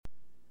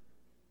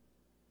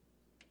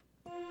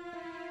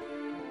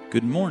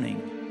Good morning,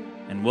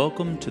 and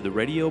welcome to the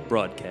radio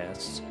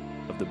broadcasts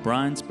of the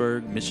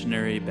Bryansburg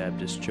Missionary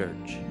Baptist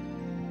Church.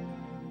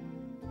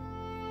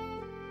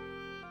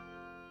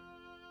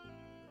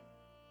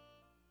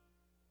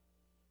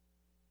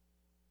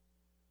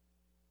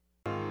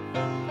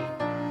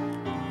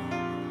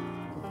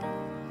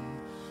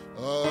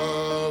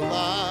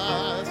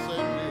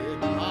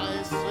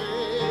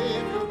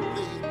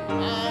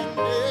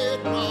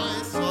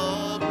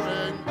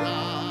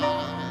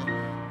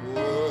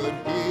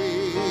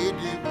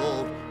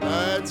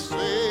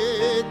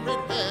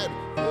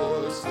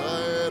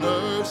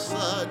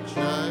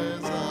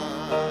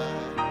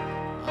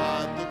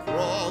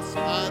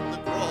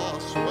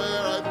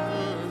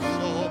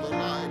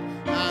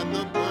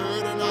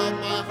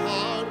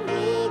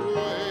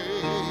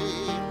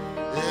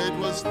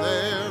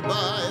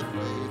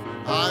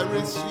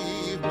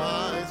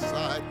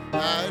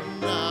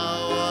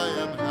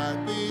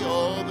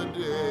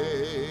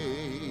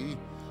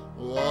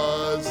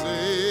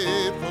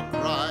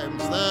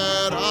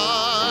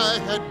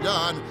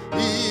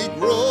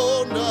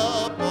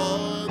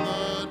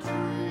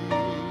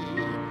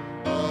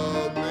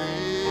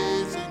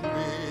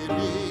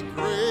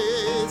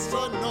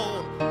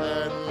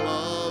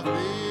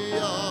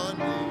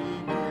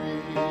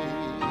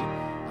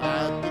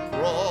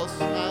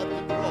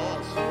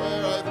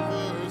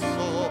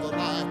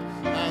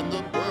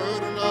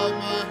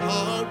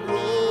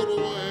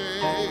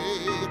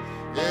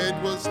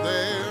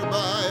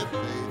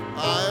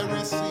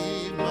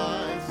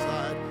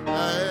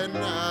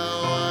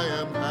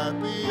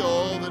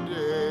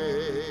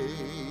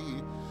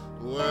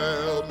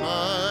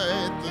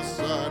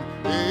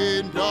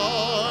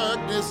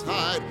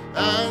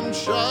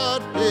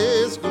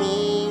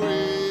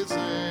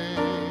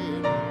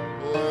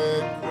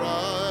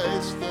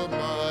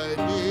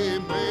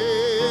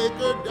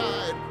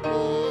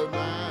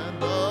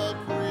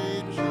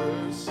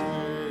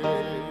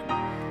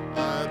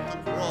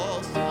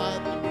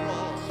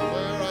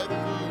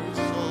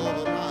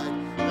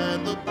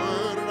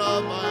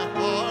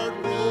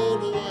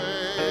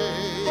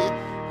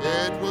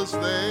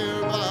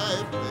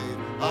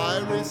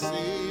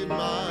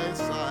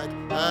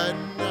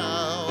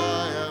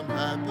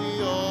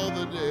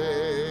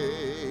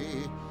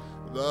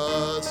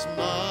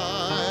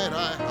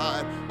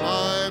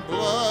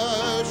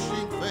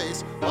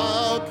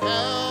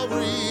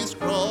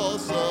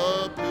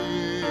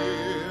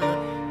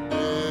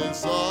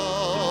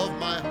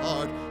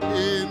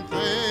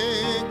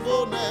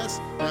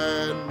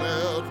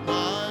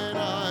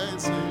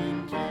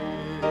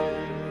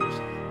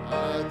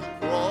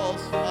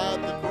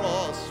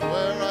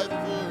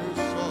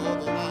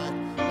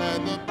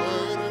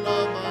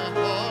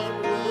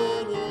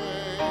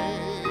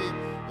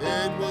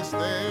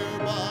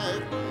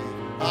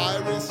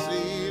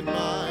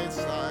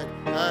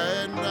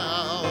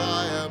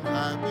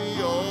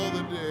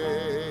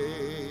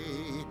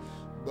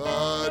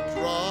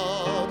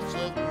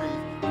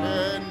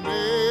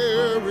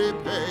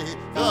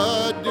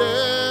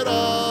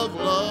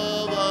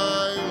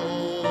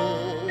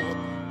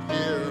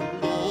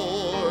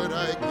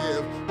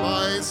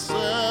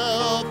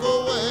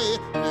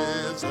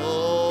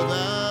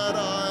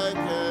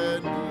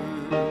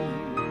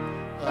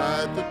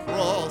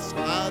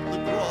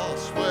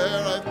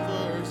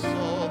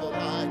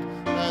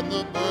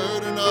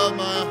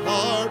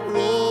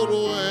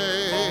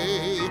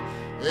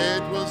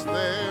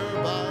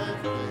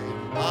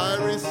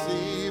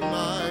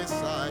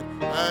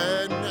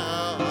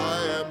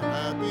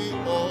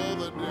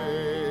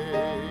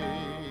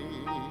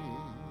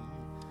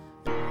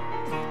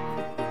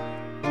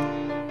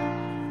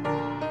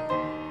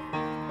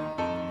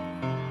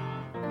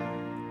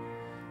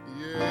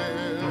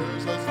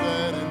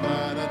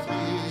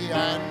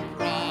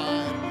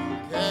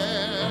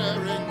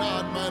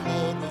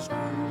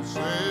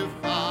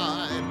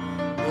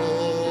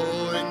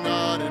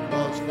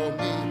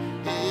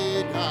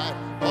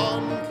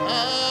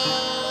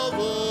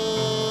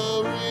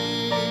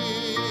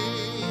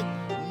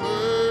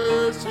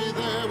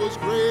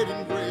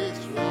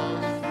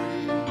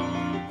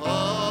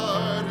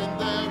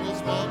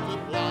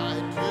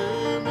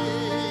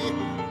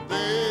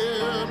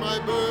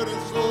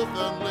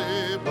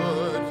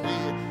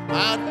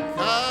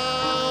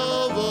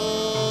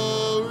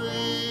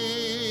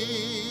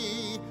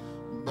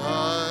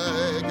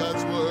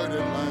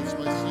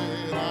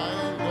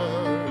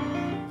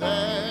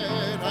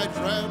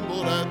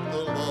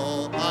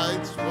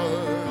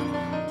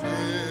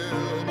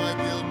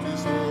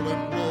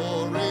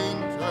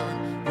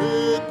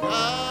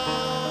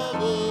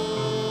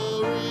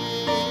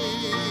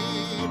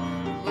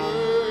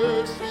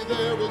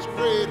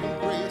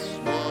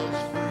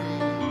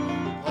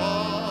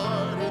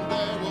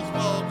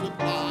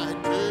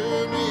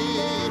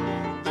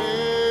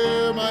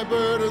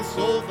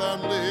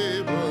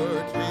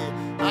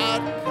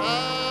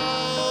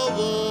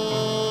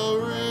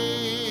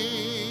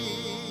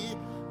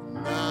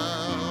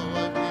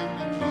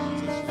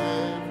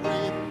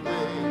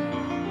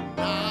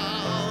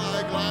 Now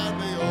I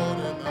gladly own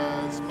him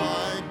as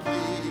my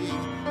king.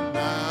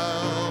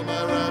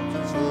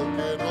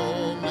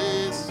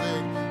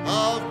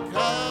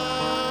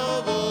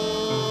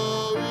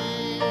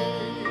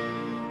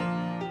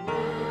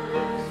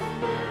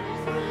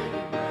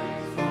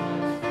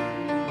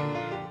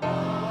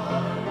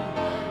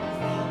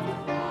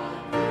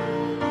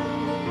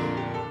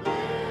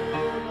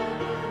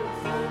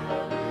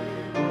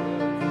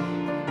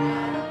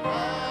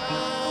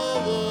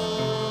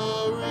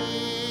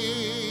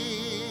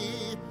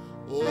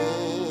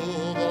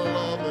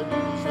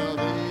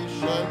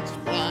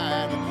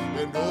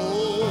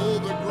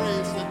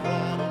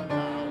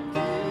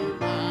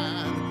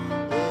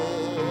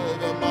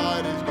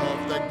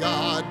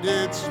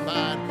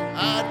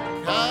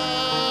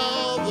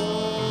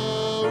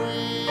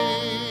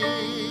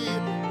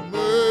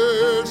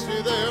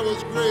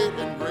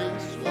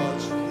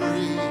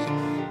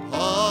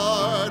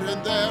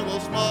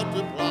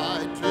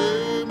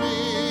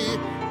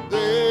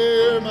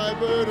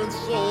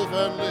 love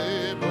and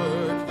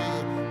liberty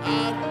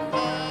at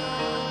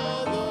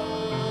Calvary.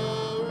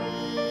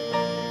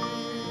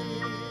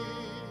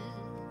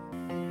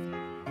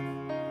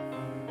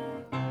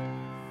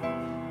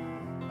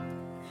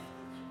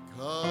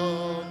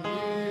 Come,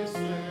 ye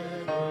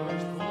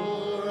sinners,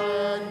 poor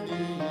and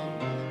needy,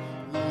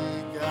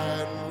 weak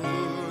and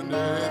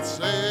wounded,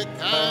 sick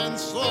and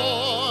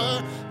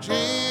sore.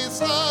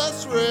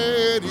 Jesus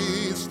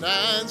ready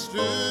stands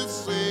to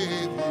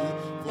save you,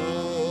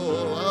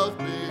 full of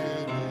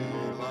pity,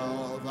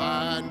 love,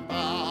 and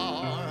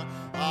power.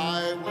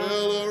 I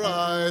will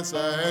arise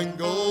and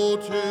go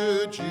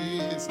to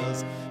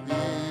Jesus.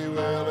 He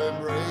will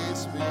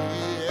embrace me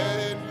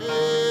in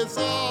his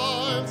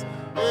arms,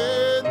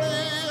 in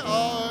the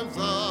arms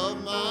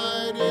of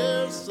my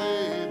dear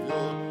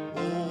Savior.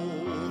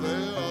 Oh,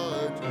 there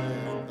are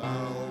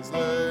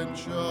 10,000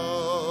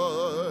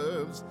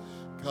 charms.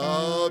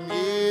 Come,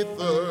 ye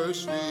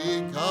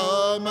thirsty,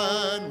 come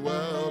and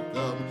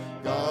welcome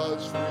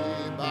God's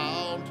free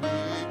bounty.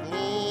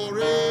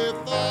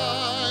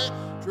 Glorify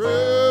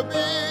true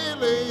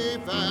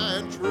belief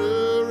and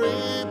true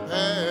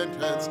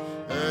repentance,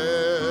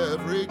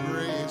 every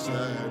grace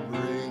that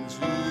brings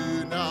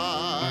you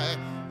nigh.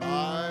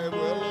 I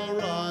will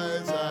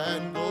arise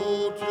and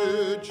go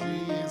to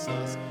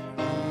Jesus.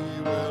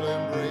 He will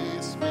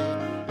embrace me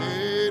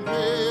in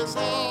his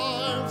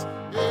arms,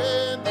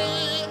 in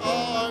the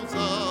arms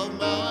of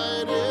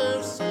my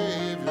dear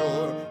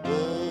Savior.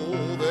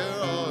 Oh,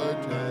 there are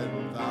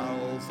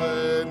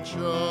 10,000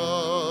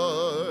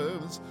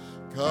 charms.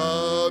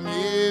 Come,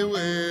 ye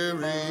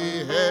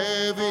weary,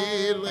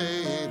 heavy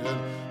laden,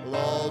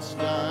 lost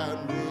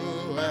and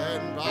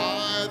ruined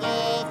by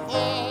the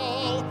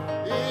fall.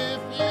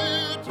 If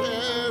you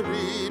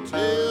tarry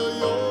till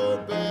you're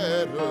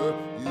better,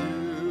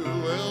 you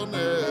will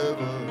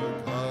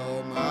never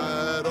come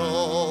at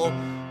all.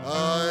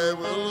 I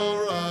will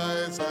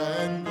arise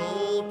and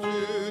go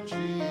to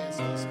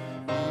Jesus.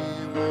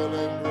 He will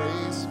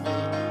embrace me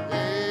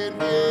in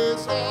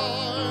his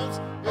arms,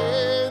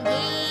 in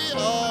the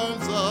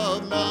arms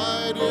of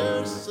my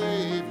dear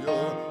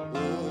Savior.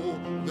 Oh,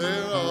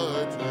 there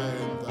are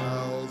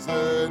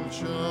 10,000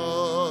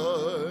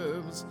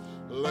 charms.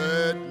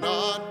 Let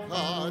not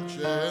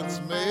conscience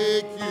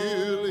make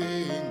you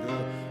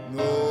linger,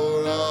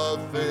 nor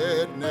of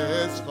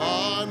fitness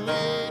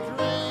fondly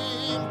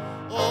dream.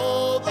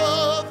 Oh,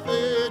 the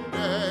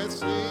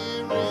fitness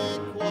he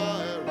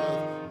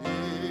requireth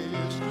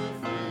is to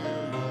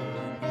feel your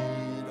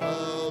need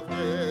of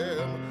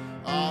him.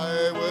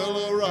 I will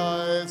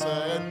arise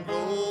and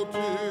go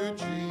to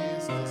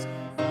Jesus.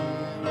 He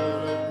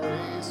will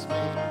embrace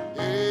me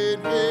in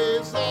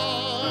his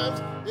arms,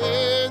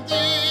 in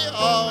the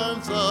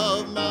arms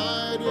of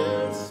my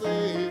dear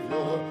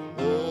Savior.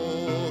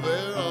 Oh,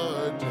 there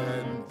are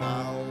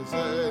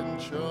 10,000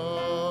 charms.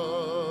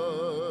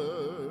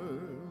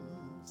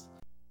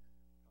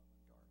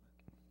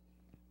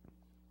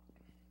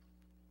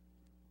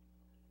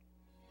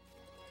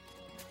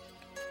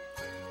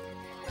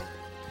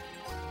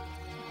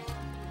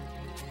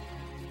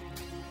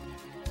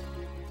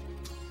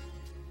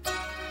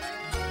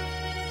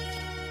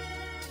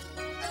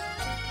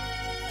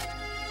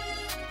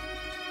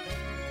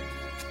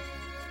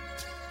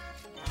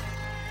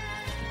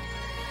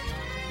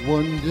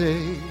 One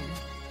day,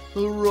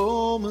 a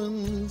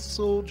Roman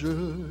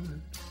soldier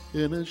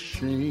in a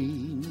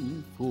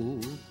shameful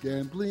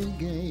gambling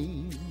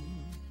game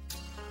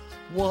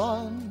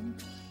won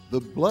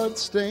the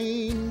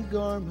blood-stained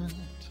garment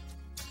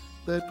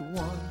that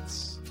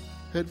once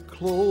had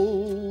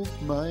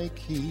clothed my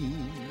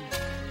king.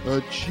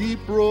 A cheap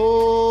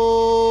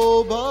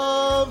robe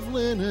of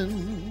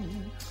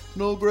linen,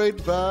 no great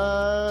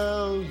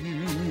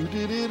value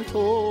did it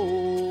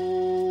hold.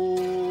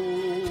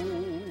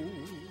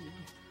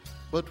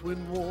 But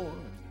when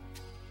worn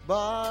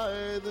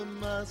by the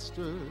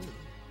master,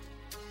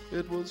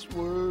 it was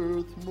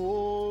worth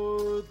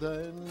more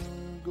than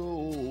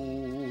gold.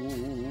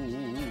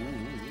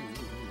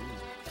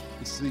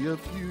 You see, a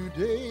few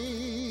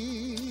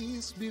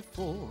days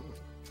before,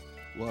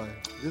 why,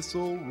 this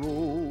old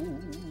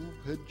robe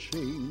had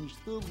changed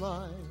the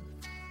life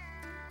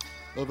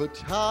of a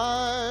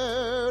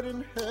tired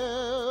and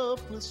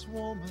helpless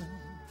woman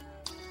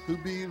who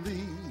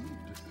believed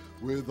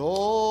with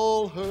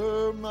all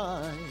her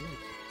might.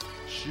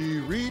 She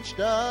reached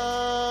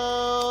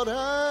out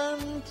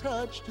and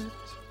touched it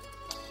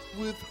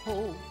with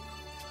hope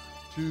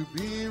to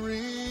be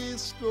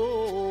restored.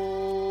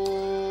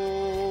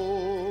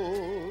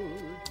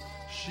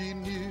 She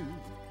knew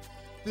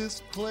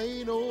this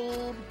plain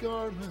old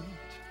garment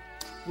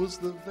was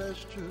the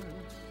vesture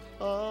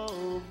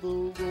of the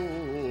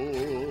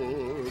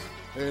Lord,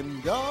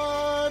 and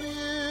God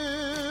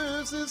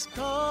uses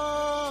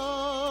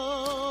common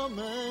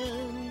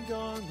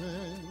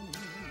garments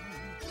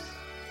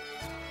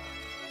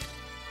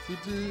to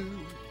do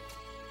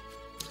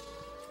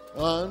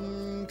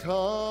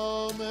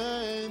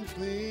uncommon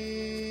things,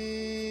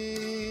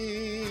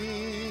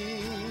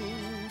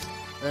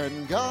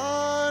 and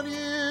God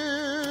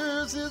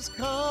uses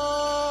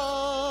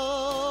common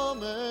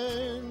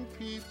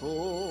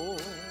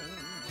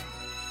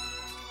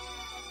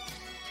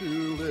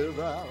live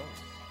out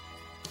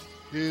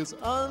his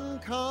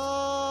uncommon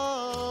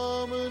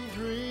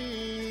dreams.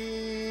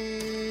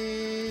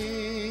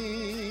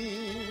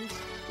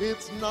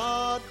 It's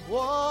not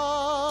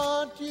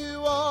what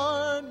you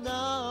are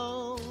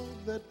now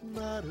that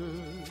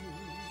matters.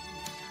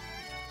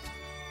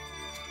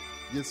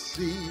 You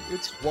see,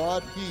 it's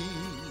what he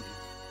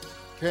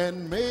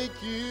can make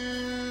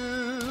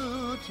you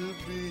to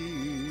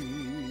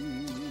be.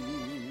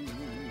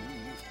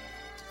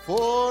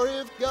 For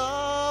if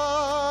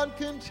God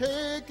can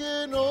take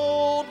an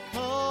old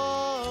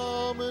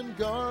common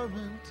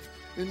garment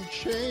and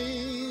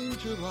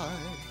change a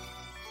life,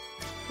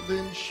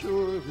 then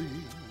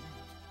surely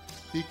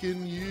he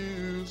can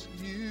use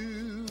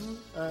you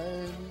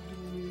and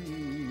me.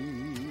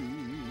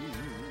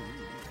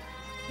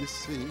 You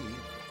see,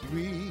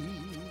 we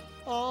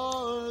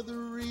are the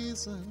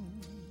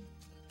reason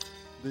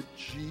that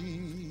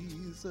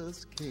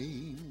Jesus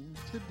came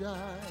to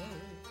die.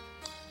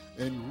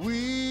 And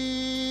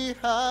we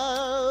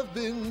have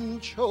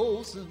been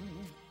chosen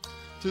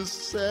to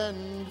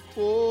send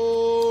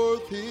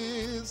forth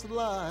his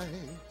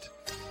light.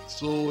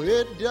 So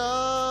it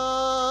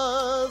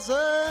doesn't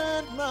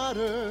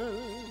matter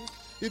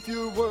if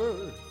your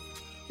worth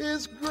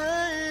is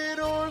great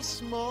or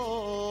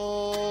small.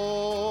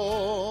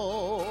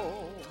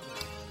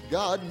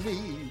 God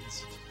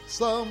needs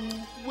some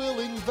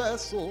willing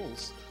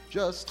vessels,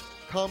 just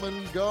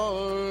common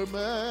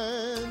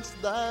garments,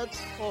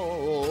 that's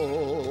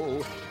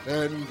all.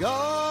 And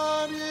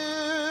God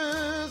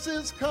is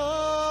his common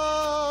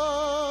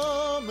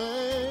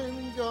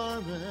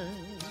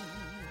garments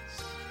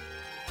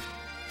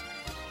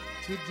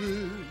to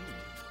do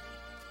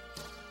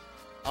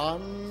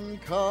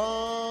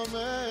uncommon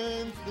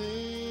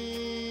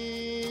things.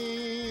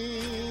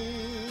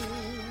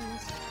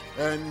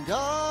 And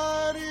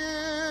God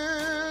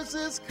is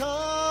his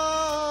common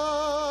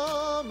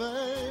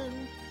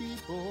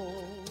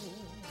people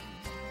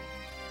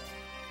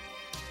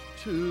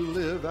to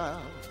live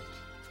out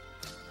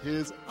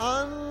his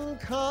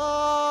uncommon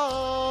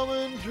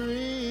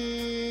dreams.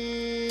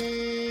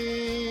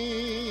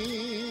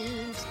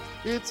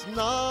 It's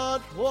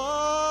not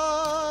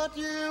what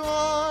you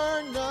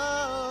are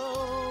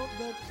now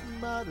that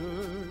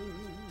matters.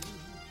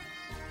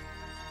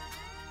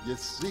 You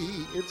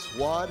see, it's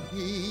what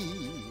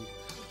he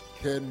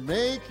can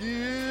make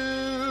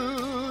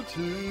you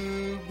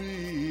to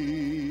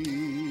be.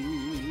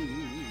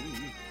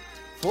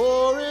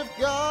 For if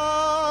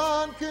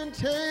God can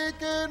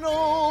take an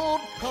old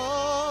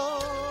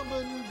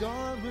common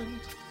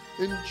garment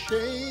and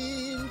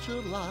change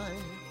a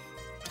life,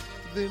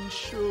 then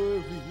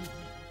surely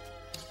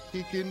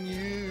he can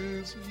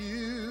use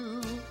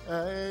you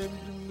and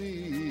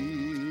me.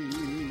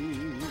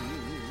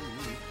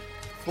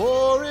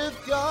 For if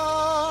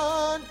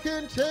God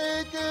can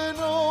take an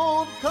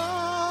old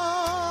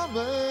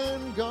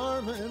common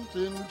garment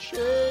and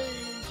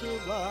change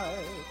a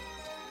life,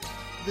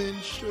 then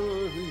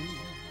surely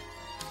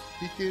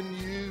he can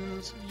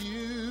use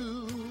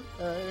you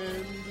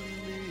and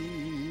me.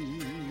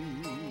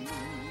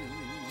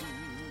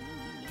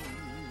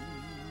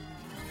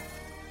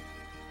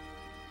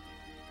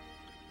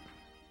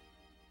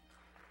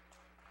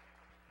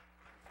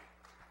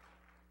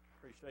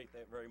 Appreciate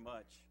that very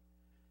much.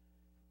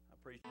 I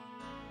appreciate.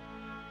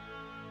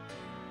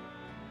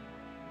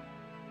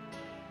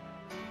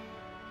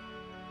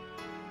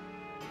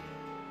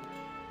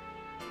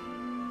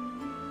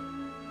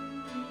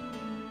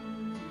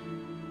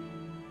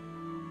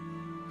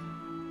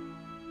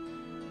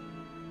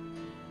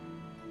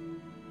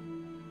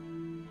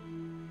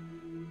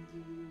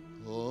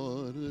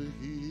 On a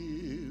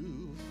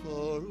hill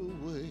far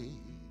away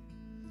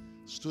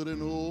stood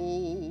an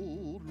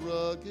old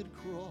rugged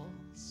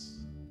cross,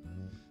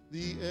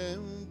 the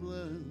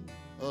emblem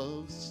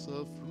of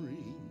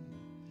suffering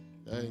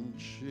and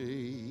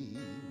shame.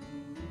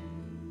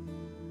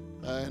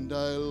 And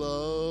I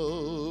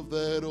love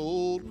that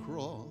old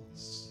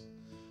cross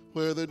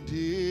where the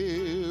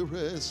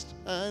dearest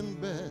and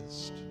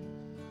best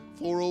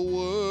for a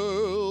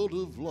world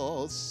of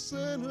lost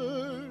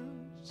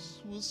sinners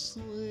was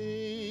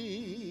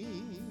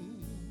slain.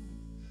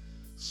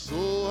 So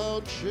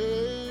I'll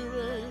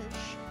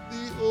cherish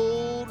the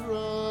old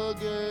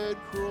rugged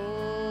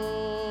cross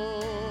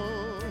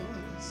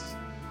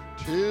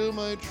till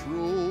my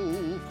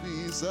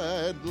trophies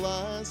at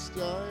last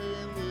I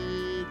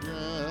lay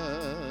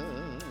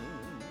down.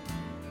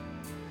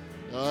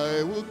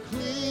 I will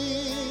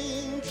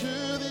cling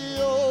to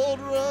the old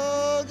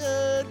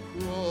rugged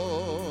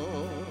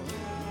cross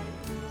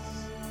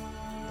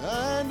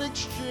and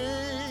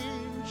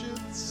exchange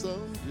it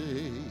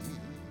someday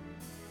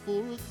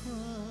for a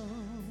crown.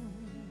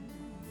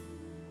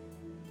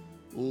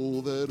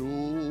 Oh, that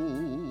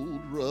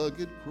old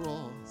rugged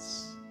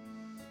cross,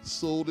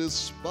 so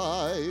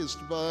despised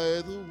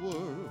by the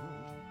world,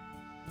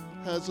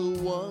 has a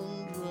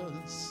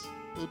wondrous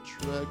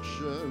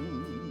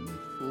attraction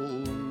for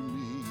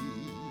me.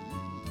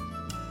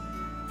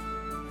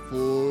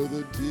 For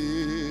the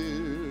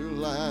dear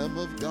Lamb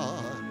of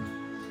God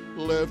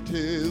left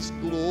his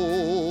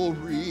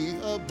glory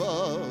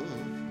above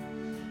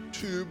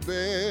to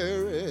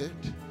bear it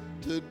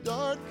to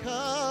dark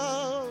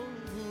Calvary.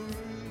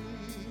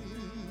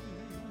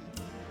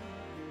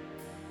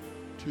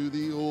 To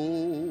the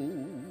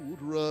old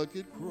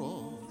rugged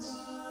cross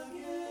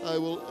I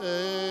will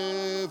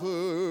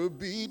ever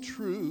be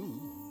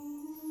true.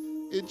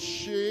 Its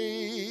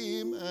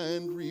shame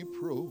and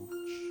reproach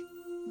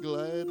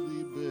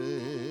gladly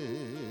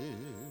bear.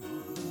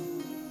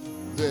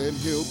 Then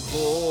he'll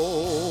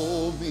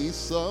call me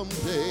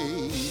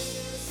someday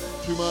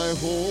to my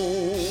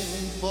home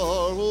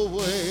far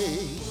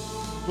away,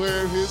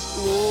 where his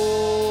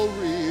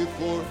glory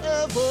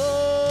forever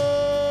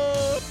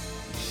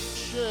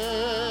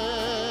share.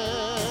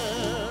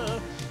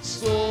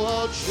 So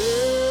I'll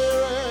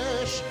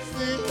cherish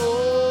the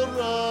old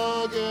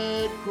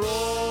rugged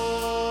cross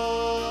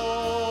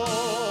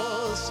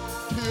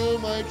till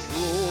my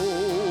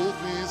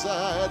trophies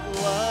at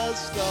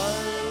last I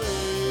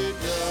lay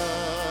down.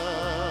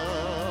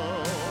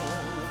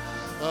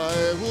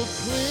 I will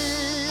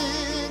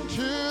cling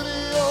to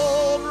the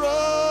old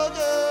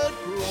rugged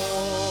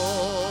cross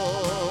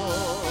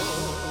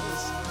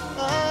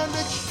and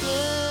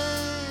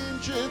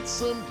exchange it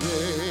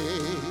someday.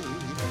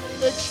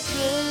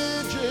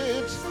 Exchange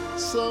it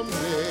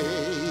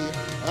someday.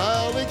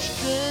 I'll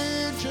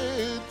exchange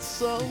it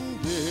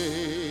someday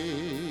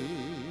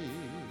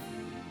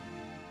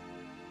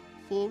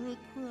for a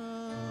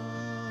crown.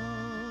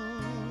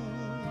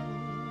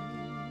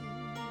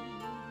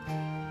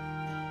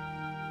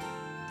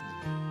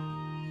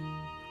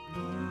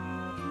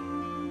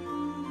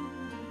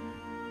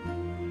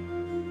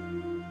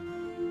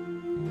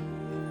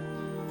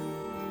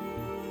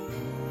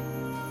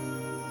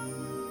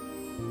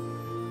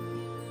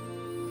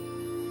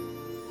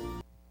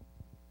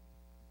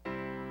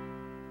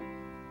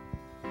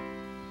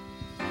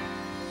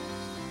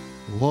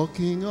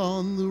 Walking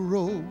on the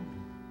road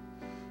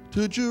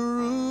to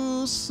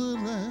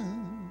Jerusalem,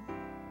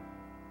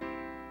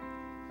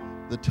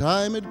 the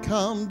time had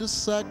come to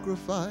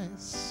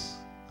sacrifice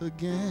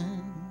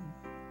again.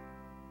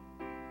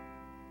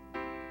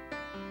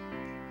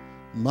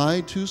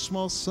 My two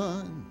small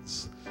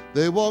sons,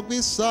 they walked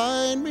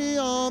beside me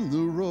on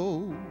the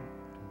road.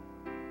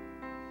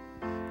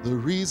 The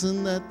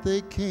reason that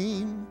they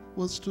came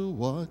was to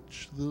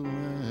watch the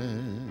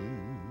Lamb.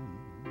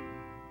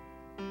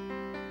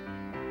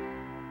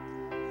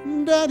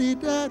 Daddy,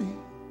 Daddy,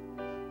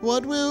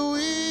 what will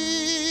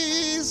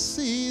we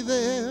see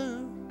there?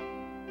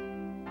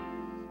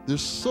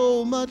 There's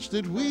so much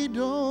that we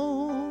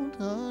don't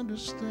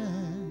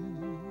understand.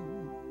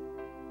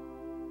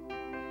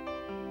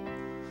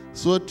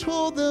 So I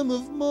told them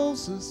of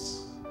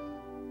Moses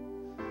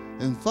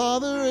and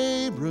Father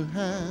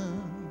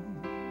Abraham.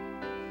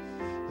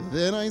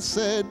 Then I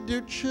said,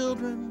 dear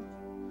children,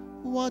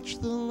 watch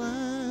the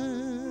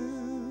Lamb.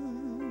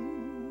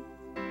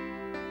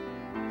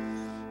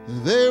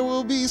 There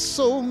will be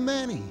so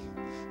many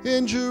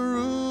in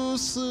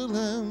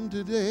Jerusalem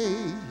today.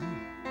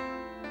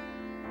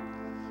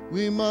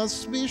 We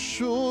must be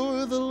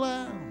sure the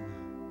Lamb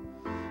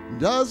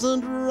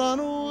doesn't run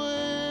away.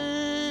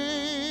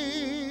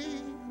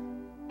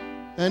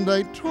 And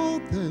I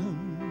told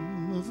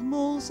them of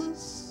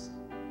Moses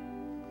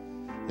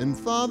and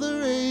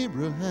Father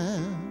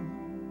Abraham.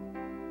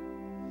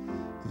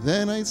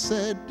 Then I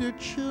said, dear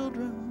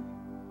children,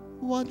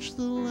 watch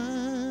the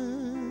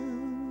Lamb.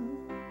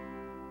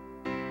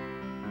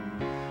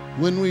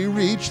 When we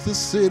reached the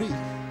city,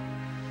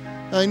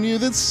 I knew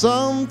that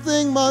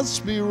something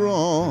must be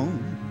wrong.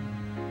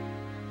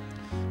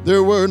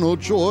 There were no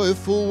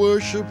joyful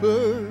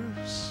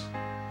worshipers,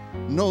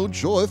 no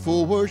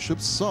joyful worship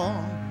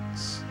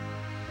songs.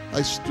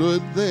 I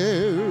stood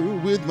there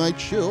with my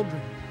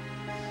children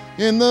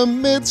in the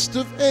midst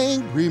of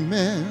angry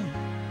men,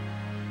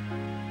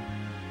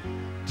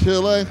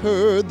 till I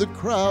heard the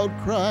crowd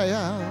cry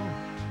out,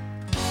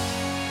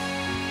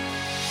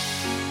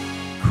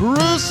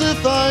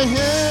 crucify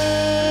him.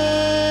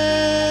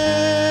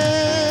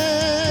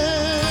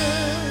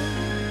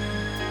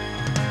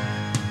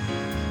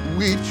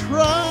 We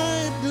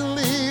tried to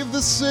leave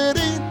the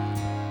city,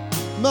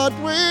 but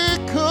we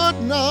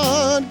could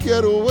not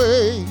get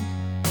away.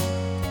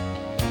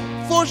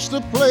 Forced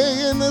to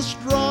play in this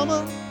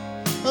drama,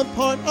 a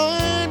part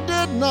I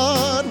did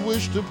not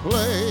wish to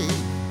play.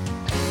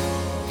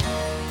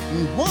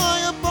 And why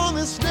upon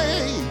this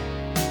day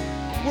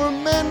were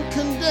men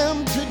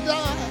condemned to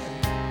die?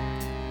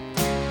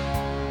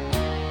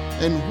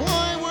 And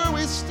why were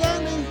we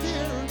standing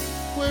here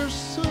where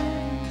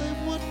soon they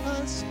would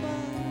pass by?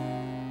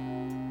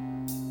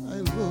 I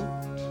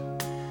looked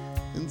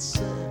and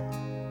said,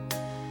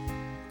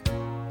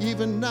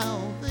 even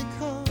now they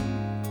come.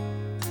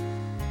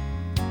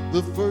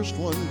 The first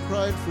one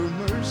cried for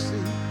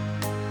mercy.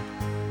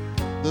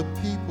 The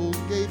people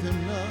gave him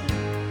none.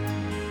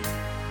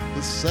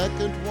 The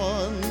second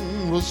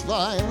one was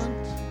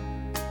violent.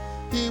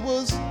 He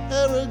was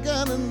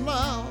arrogant and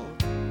loud.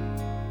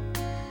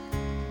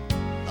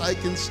 I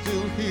can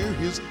still hear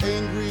his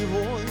angry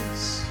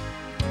voice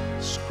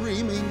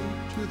screaming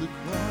to the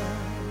crowd.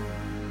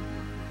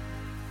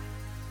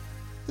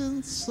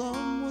 Then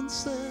someone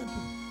said,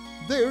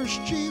 "There's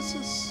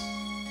Jesus."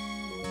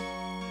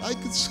 I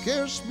could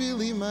scarce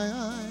believe my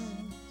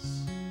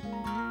eyes.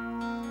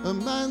 A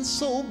man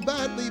so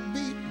badly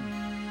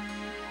beaten,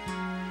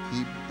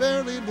 he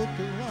barely looked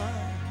alive.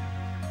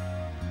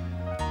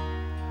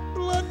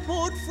 Blood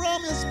poured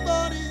from his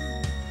body,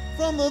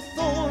 from the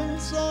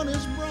thorns on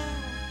his brow,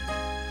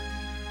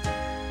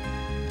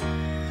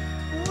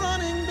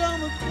 running down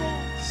the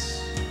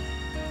cross,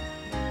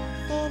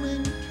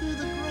 falling to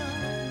the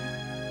ground.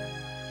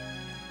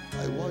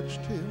 I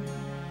watched him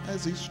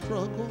as he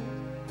struggled.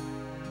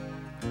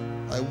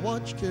 I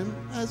watched him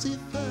as he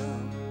fell.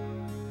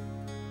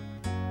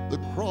 The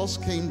cross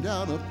came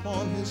down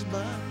upon his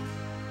back.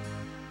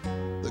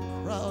 The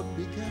crowd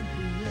began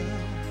to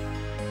yell.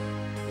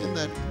 In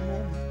that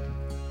moment,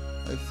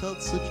 I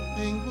felt such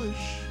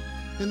anguish.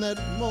 In that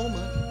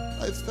moment,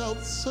 I felt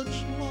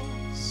such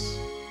loss.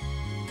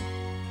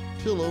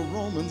 Till a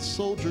Roman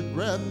soldier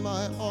grabbed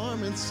my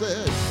arm and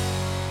said,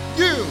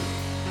 "You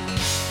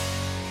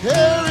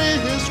carry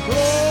his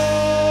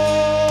cross."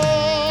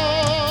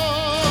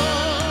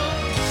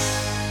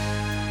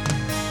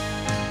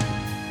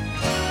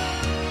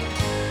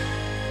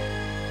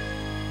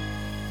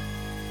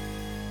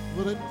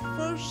 But at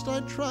first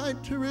I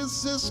tried to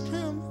resist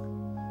him.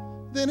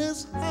 Then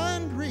his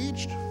hand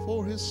reached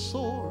for his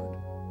sword.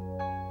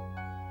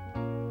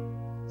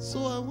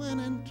 So I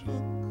went and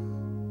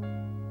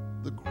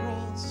took the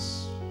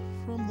cross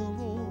from the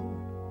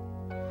Lord.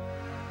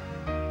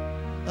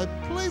 I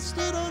placed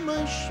it on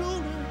my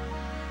shoulder,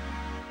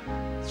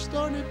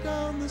 started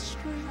down the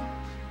street.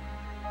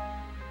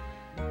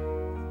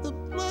 The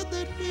blood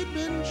that he'd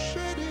been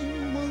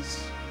shedding was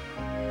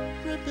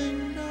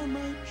dripping down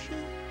my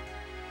cheek.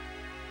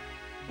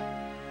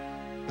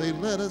 They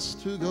led us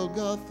to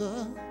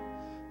Golgotha.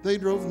 They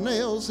drove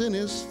nails in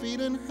his feet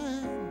and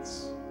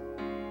hands.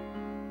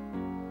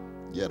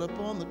 Yet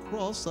upon the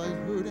cross I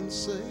heard him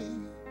say,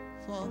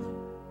 "Father,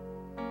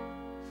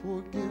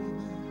 forgive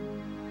me."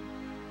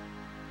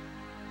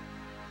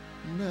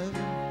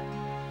 Never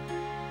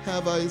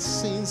have I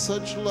seen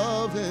such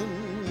love in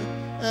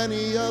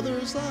any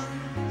other's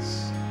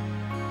eyes.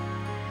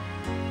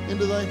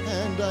 Into thy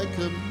hand I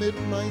commit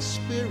my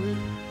spirit,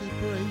 he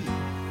prayed.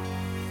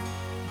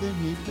 Then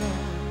he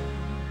died.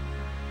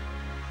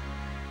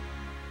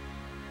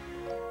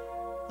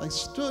 I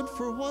stood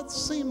for what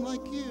seemed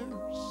like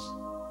years.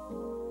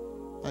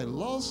 I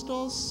lost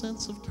all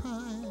sense of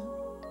time,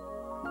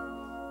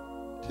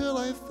 till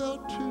I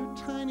felt two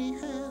tiny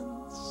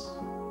hands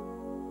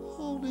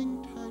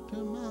holding tight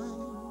to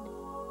mine.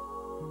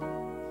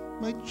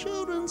 My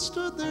children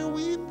stood there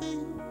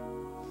weeping.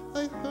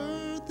 I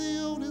heard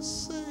the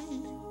oldest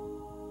say,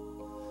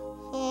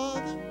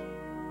 "Father,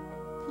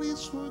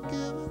 please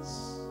forgive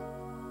us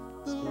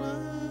the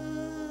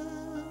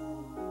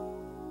lamb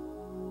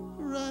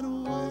right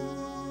away."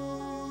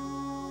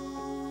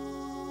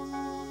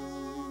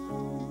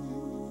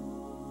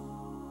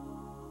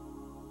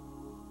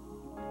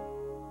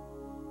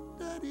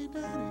 Daddy,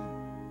 Daddy,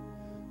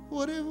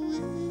 what have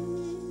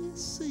we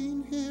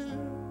seen here?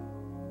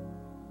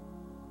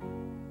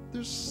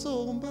 There's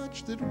so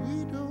much that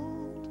we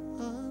don't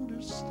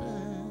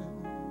understand.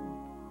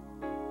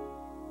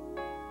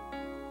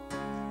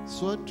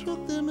 So I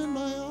took them in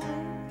my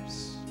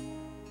arms,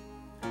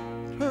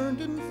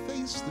 turned and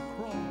faced the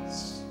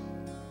cross.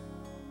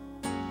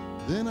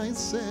 Then I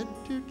said,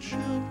 "Dear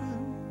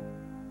children,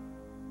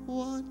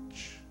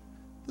 watch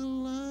the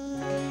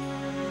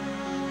Lamb."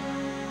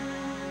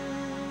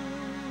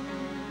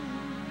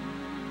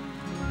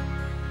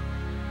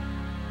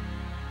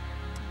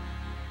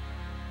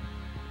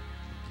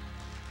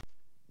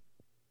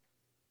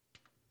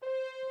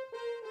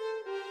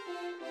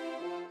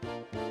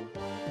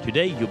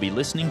 Today you'll be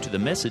listening to the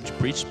message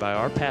preached by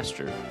our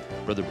pastor,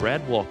 Brother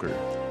Brad Walker,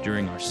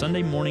 during our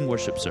Sunday morning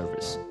worship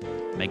service.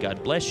 May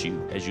God bless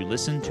you as you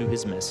listen to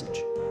his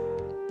message.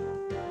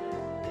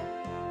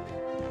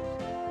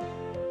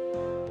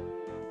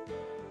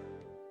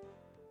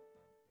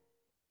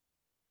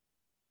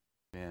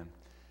 Amen.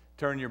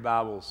 Turn your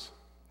Bibles.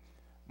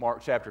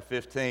 Mark chapter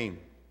 15.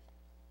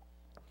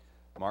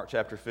 Mark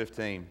chapter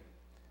 15.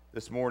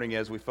 This morning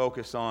as we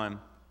focus on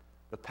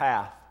the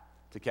path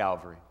to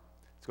Calvary.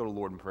 Let's go to the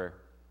Lord in prayer.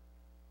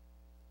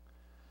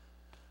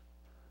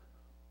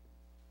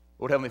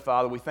 Lord Heavenly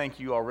Father, we thank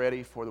you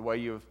already for the way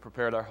you have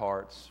prepared our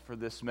hearts for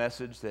this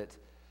message that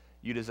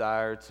you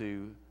desire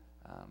to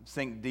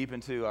sink deep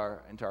into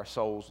our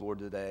souls, Lord,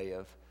 today,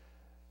 of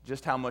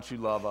just how much you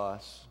love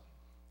us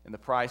and the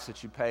price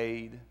that you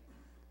paid,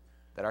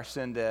 that our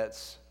sin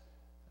debts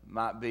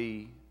might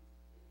be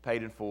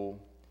paid in full.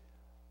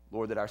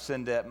 Lord, that our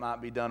sin debt might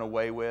be done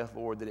away with.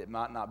 Lord, that it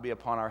might not be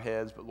upon our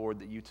heads, but Lord,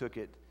 that you took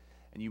it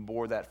and you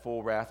bore that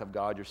full wrath of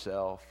God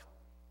yourself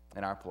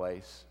in our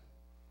place.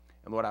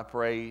 And Lord, I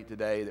pray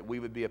today that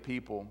we would be a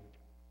people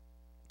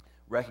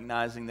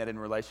recognizing that in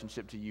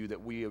relationship to you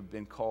that we have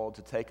been called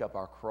to take up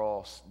our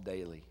cross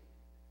daily.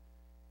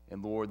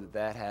 And Lord,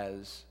 that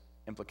has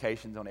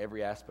implications on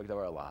every aspect of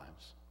our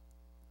lives.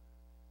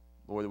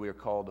 Lord, that we are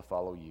called to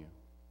follow you.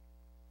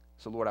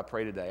 So, Lord, I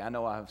pray today. I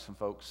know I have some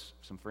folks,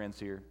 some friends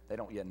here, they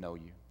don't yet know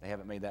you. They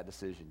haven't made that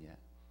decision yet.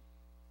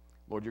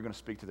 Lord, you're going to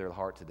speak to their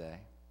heart today.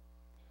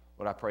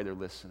 Lord, I pray they're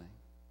listening.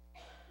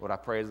 Lord, I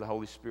pray as the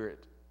Holy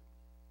Spirit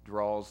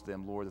draws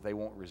them, Lord, that they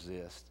won't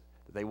resist,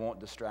 that they won't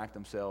distract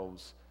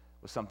themselves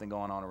with something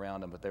going on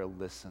around them, but they'll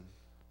listen.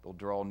 They'll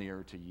draw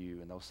nearer to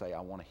you, and they'll say, I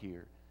want to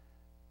hear,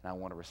 and I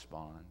want to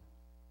respond.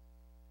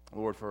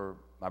 Lord, for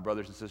my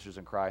brothers and sisters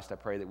in Christ, I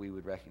pray that we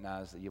would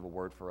recognize that you have a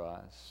word for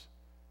us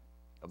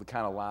of the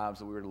kind of lives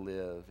that we were to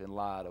live in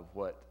light of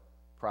what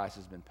price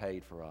has been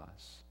paid for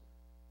us.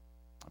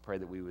 I pray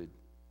that we would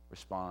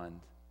respond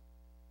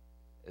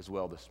as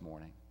well this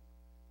morning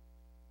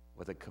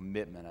with a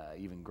commitment, an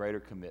even greater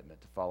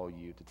commitment to follow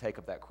you, to take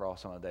up that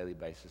cross on a daily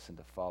basis and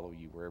to follow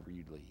you wherever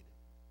you lead.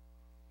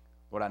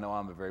 Lord, I know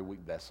I'm a very weak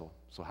vessel,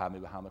 so hide me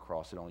behind the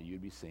cross that only you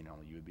would be seen,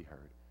 only you would be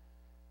heard.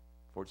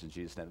 For it's in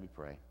Jesus' name that we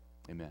pray.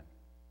 Amen.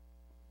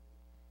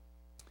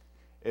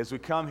 As we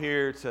come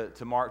here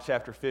to Mark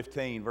chapter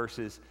 15,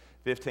 verses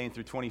 15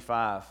 through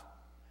 25,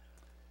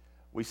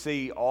 we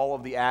see all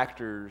of the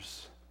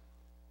actors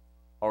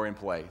are in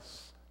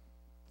place.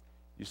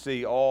 You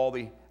see all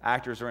the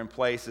actors are in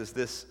place as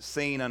this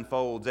scene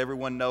unfolds.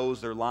 Everyone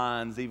knows their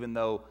lines, even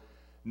though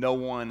no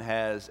one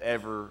has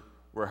ever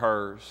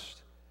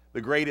rehearsed.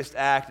 The greatest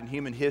act in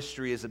human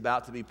history is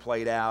about to be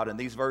played out, and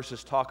these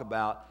verses talk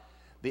about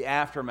the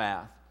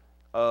aftermath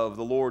of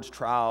the Lord's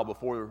trial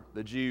before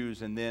the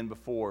Jews and then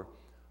before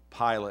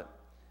Pilate.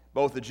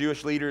 Both the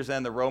Jewish leaders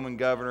and the Roman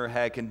governor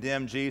had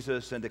condemned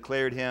Jesus and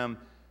declared him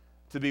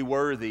to be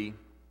worthy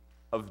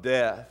of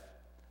death.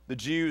 The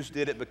Jews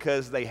did it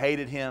because they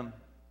hated him.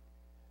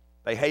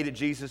 They hated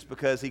Jesus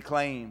because he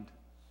claimed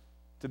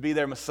to be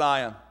their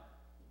Messiah.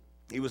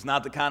 He was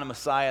not the kind of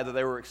Messiah that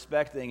they were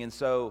expecting, and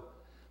so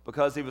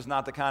because he was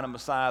not the kind of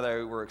Messiah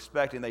they were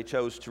expecting, they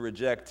chose to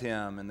reject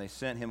him, and they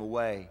sent him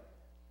away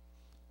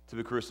to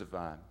be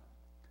crucified.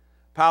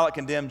 Pilate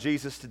condemned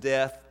Jesus to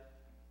death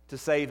to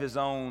save his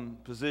own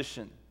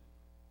position,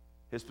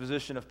 his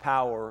position of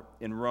power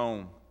in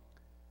Rome.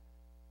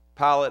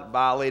 Pilate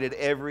violated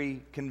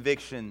every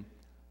conviction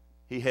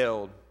he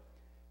held.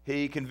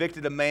 He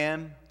convicted a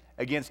man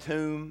against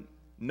whom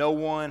no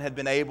one had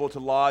been able to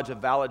lodge a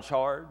valid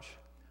charge.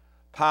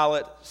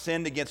 Pilate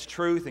sinned against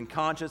truth and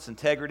conscience,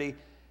 integrity,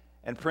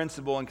 and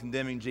principle in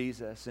condemning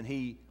Jesus, and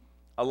he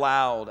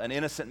allowed an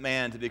innocent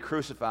man to be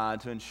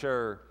crucified to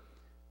ensure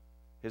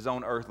his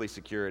own earthly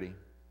security.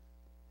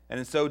 And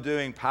in so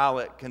doing,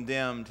 Pilate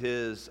condemned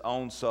his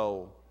own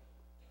soul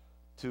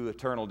to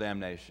eternal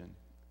damnation.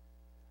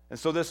 And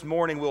so this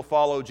morning we'll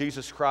follow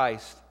Jesus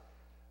Christ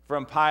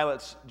from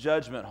Pilate's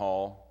judgment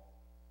hall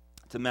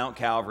to Mount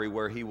Calvary,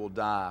 where he will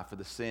die for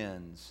the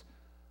sins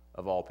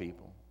of all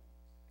people.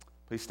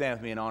 Please stand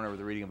with me in honor of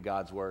the reading of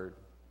God's word.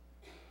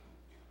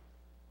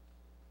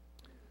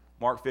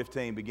 Mark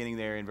 15, beginning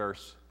there in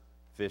verse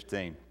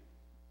 15.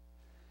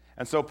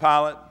 And so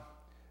Pilate,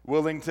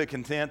 willing to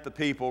content the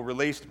people,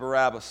 released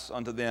Barabbas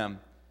unto them,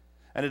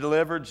 and he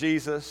delivered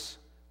Jesus,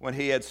 when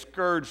he had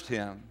scourged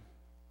him,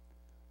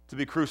 to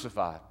be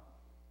crucified.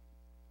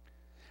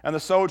 And the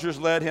soldiers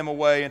led him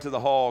away into the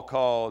hall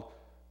called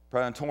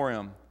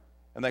Praetorium,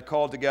 and they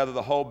called together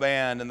the whole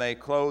band, and they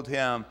clothed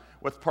him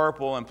with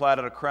purple and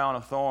platted a crown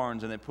of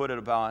thorns, and they put it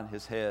upon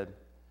his head,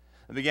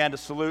 and began to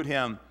salute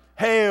him,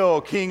 Hail,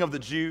 King of the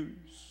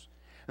Jews!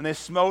 And they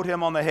smote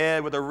him on the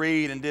head with a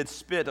reed, and did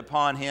spit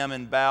upon him,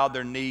 and bowed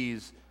their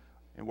knees,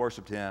 and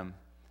worshipped him.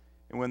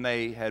 And when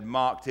they had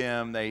mocked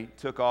him, they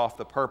took off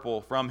the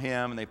purple from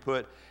him, and they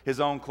put his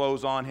own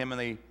clothes on him,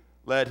 and they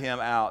led him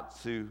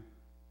out to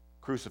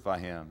crucify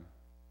him.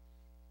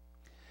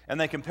 And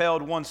they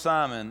compelled one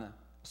Simon,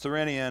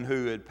 Cyrenian,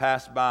 who had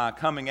passed by,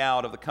 coming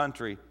out of the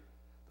country,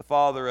 the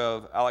father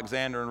of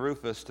Alexander and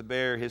Rufus, to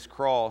bear his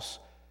cross.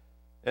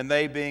 And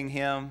they bring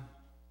him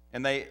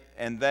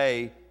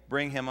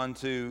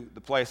unto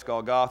the place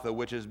Golgotha,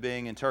 which is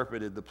being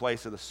interpreted the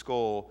place of the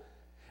skull.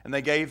 And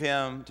they gave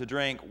him to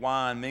drink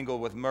wine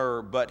mingled with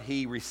myrrh, but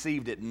he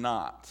received it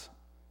not.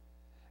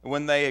 And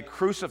when they had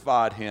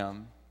crucified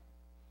him,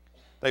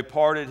 they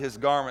parted his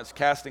garments,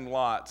 casting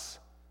lots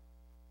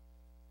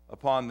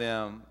upon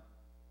them,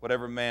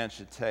 whatever man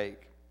should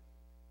take.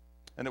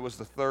 And it was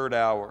the third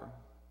hour,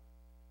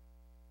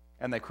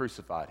 and they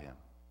crucified him.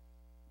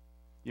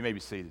 You may be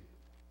seated.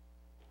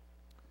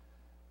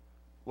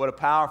 What a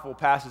powerful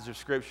passage of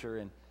Scripture,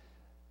 and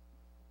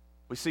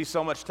we see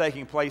so much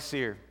taking place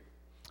here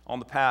on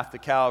the path to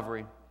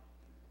Calvary.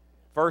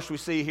 First, we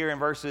see here in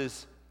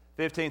verses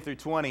 15 through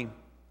 20,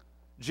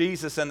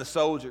 Jesus and the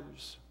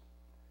soldiers.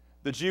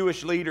 The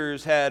Jewish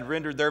leaders had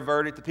rendered their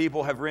verdict, the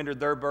people have rendered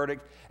their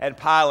verdict, and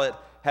Pilate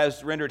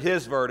has rendered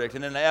his verdict.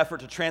 And in an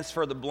effort to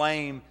transfer the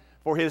blame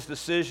for his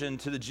decision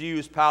to the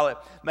Jews, Pilate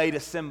made a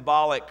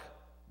symbolic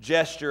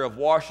gesture of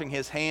washing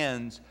his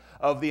hands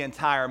of the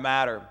entire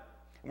matter.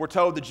 We're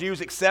told the Jews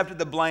accepted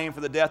the blame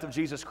for the death of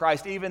Jesus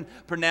Christ, even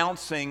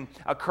pronouncing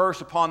a curse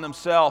upon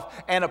themselves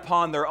and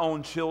upon their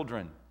own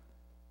children.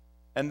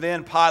 And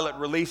then Pilate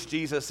released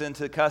Jesus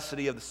into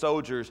custody of the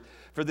soldiers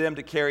for them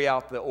to carry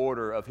out the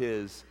order of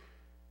his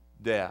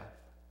death.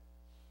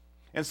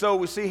 And so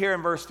we see here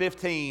in verse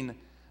 15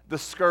 the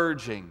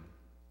scourging.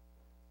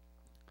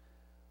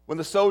 When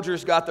the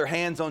soldiers got their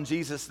hands on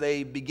Jesus,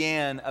 they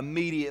began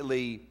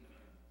immediately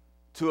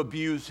to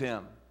abuse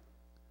him.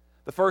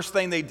 The first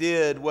thing they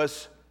did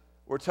was,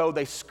 we're told,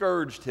 they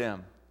scourged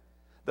him.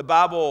 The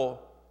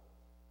Bible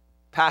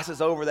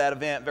passes over that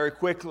event very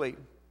quickly.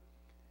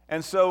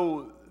 And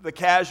so the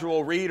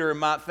casual reader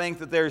might think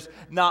that there's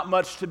not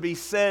much to be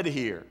said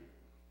here.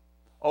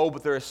 Oh,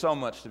 but there is so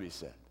much to be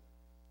said.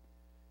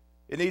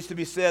 It needs to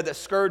be said that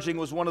scourging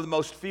was one of the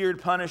most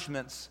feared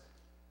punishments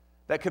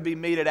that could be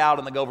meted out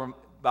in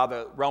by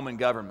the Roman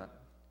government.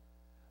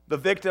 The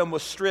victim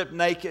was stripped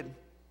naked.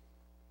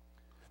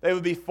 They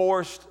would be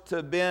forced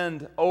to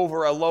bend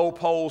over a low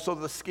pole so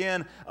the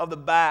skin of the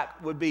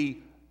back would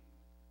be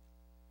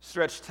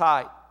stretched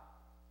tight.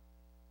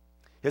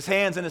 His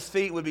hands and his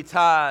feet would be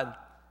tied,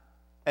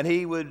 and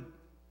he would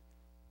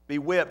be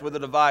whipped with a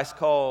device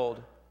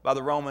called, by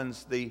the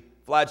Romans, the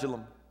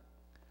flagellum.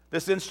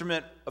 This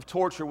instrument of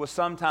torture was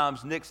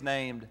sometimes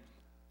nicknamed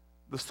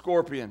the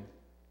scorpion.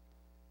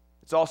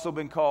 It's also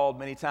been called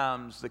many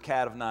times the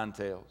cat of nine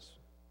tails.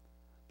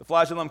 The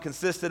flagellum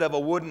consisted of a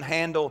wooden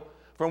handle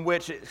from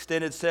which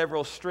extended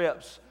several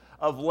strips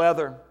of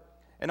leather.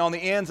 And on the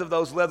ends of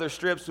those leather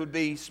strips would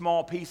be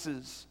small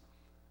pieces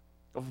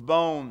of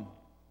bone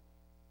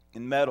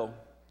and metal.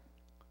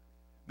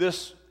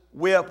 This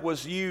whip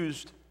was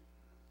used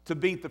to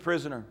beat the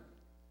prisoner.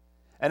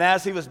 And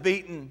as he was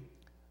beaten,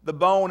 the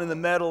bone and the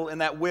metal in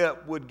that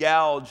whip would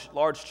gouge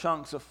large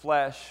chunks of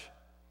flesh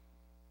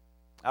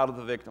out of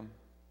the victim.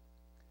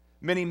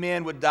 Many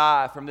men would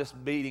die from this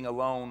beating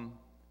alone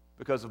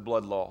because of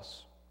blood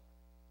loss.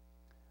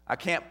 I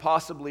can't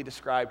possibly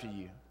describe to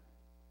you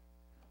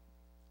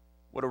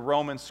what a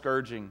Roman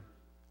scourging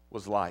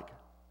was like.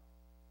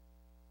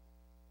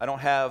 I don't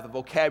have the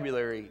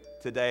vocabulary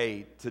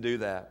today to do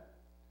that.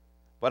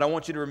 But I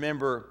want you to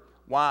remember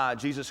why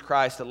Jesus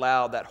Christ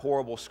allowed that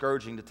horrible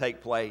scourging to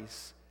take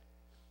place.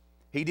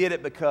 He did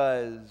it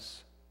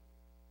because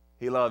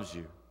He loves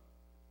you.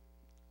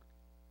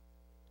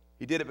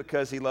 He did it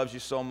because He loves you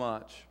so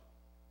much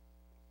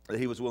that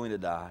He was willing to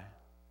die.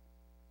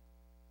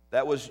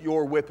 That was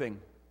your whipping.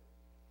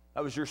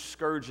 That was your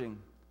scourging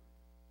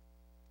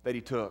that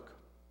He took.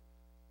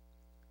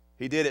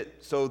 He did it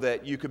so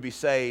that you could be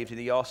saved, and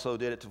He also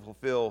did it to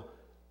fulfill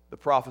the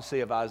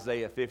prophecy of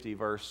Isaiah 50,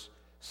 verse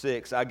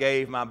 6. I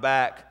gave my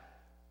back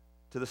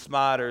to the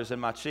smiters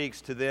and my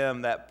cheeks to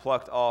them that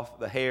plucked off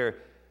the hair.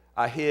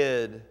 I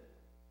hid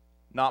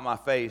not my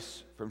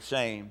face from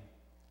shame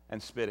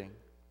and spitting.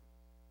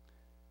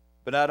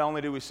 But not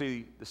only do we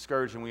see the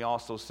scourging, we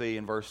also see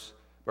in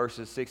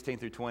verses 16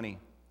 through 20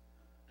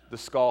 the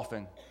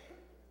scoffing.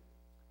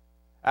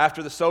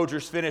 After the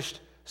soldiers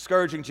finished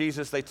scourging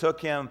Jesus, they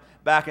took Him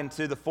back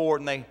into the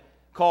fort and they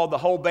called the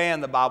whole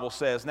band, the Bible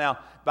says. Now,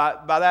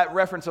 by that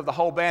reference of the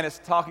whole band, it's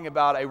talking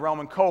about a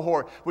Roman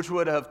cohort which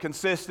would have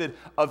consisted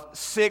of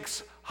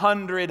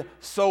 600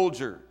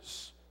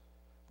 soldiers.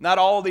 Not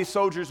all of these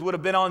soldiers would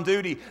have been on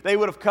duty. They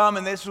would have come,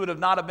 and this would have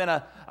not have been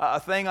a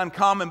thing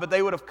uncommon, but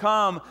they would have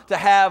come to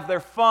have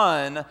their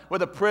fun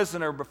with a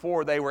prisoner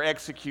before they were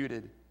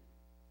executed.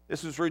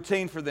 This was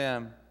routine for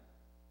them.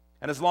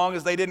 And as long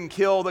as they didn't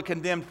kill the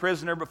condemned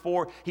prisoner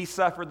before he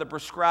suffered the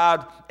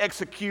prescribed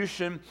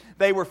execution,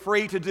 they were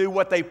free to do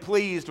what they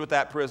pleased with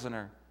that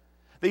prisoner.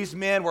 These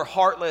men were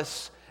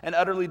heartless and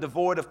utterly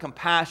devoid of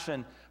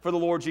compassion for the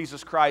Lord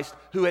Jesus Christ,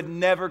 who had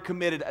never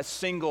committed a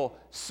single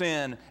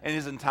sin in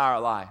His entire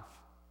life.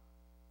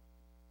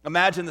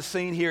 Imagine the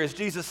scene here as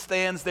Jesus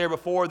stands there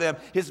before them.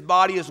 His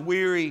body is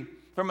weary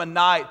from a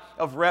night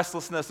of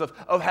restlessness,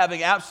 of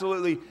having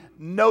absolutely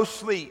no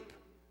sleep.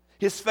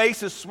 His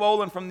face is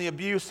swollen from the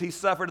abuse he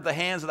suffered at the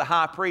hands of the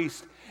high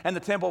priest and the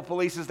temple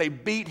police as they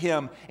beat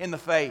him in the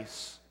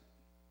face.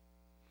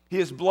 He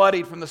is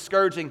bloodied from the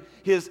scourging.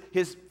 His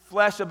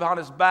flesh upon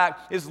his back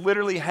is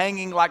literally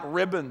hanging like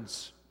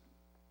ribbons.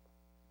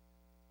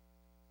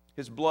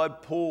 His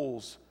blood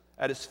pools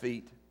at his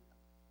feet.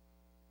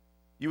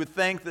 You would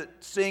think that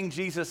seeing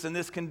Jesus in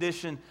this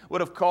condition would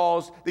have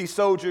caused these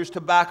soldiers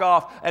to back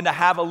off and to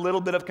have a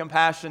little bit of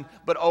compassion,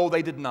 but oh,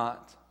 they did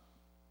not.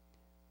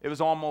 It was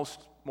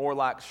almost more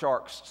like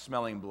sharks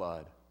smelling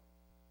blood.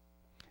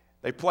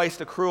 They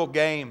placed a cruel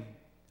game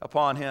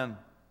upon Him.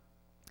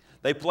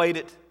 They played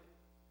it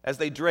as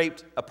they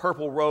draped a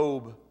purple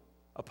robe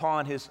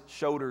upon His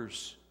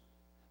shoulders.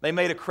 They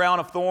made a crown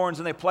of thorns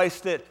and they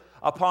placed it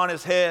upon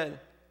His head.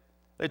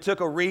 They took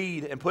a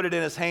reed and put it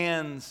in His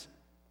hands.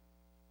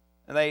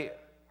 And they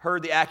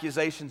heard the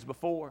accusations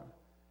before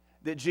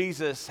that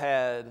Jesus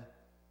had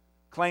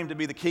claimed to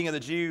be the King of the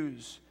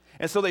Jews.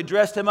 And so they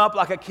dressed Him up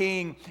like a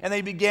king, and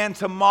they began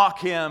to mock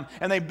Him,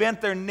 and they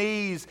bent their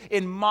knees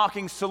in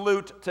mocking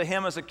salute to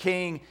Him as a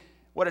king.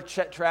 What a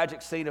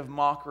tragic scene of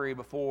mockery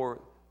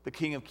before the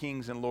King of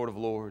Kings and Lord of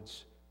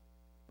Lords.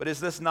 But is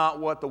this not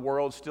what the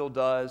world still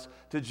does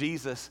to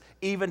Jesus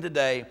even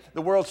today?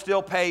 The world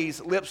still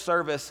pays lip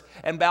service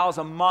and bows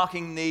a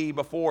mocking knee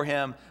before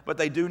him, but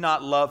they do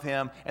not love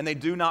him, and they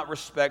do not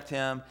respect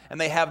him, and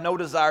they have no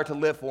desire to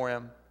live for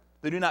him.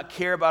 They do not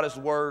care about his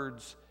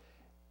words,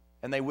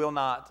 and they will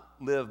not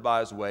live by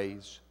his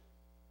ways.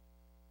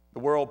 The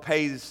world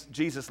pays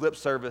Jesus lip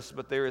service,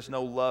 but there is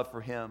no love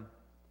for him,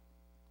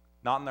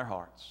 not in their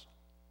hearts.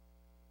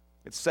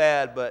 It's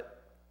sad, but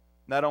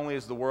not only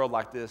is the world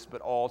like this,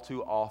 but all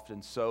too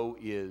often so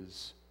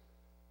is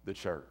the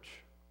church.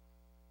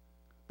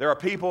 There are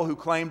people who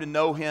claim to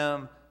know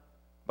him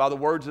by the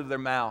words of their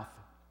mouth,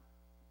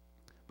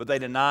 but they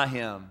deny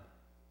him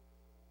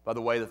by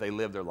the way that they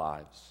live their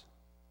lives.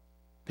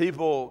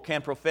 People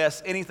can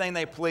profess anything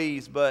they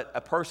please, but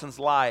a person's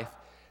life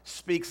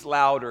speaks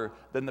louder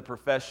than the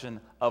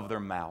profession of their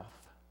mouth.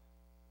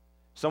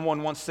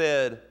 Someone once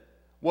said,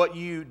 "What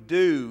you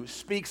do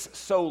speaks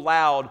so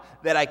loud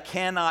that I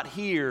cannot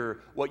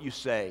hear what you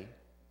say."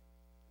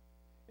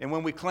 And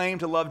when we claim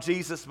to love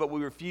Jesus, but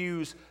we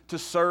refuse to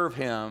serve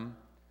him,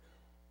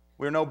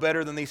 we're no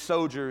better than these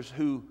soldiers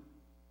who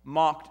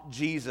mocked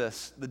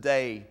Jesus the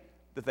day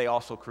that they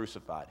also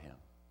crucified him.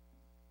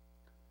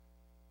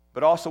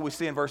 But also we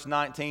see in verse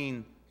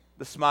 19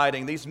 the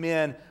smiting. These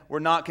men were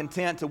not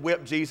content to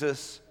whip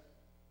Jesus,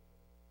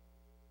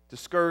 to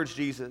scourge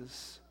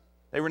Jesus.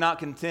 They were not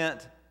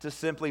content to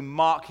simply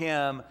mock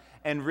him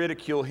and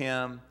ridicule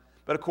him.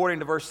 But according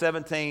to verse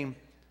 17,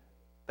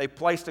 they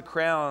placed a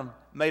crown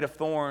made of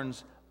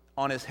thorns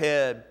on his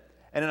head.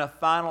 And in a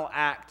final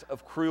act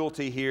of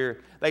cruelty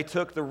here, they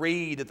took the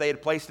reed that they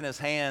had placed in his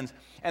hands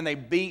and they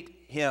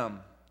beat him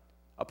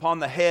upon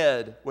the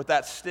head with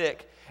that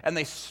stick, and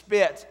they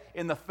spit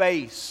in the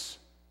face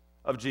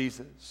of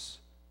Jesus.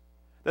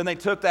 Then they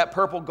took that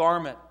purple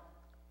garment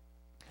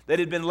that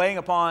had been laying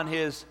upon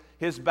his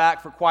back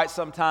for quite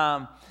some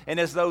time, and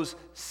as those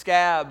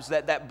scabs,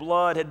 that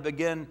blood had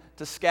begun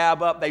to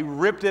scab up, they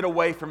ripped it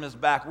away from his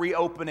back,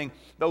 reopening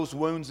those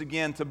wounds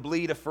again to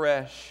bleed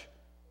afresh.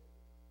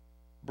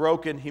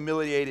 Broken,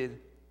 humiliated,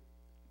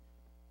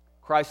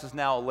 Christ is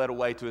now led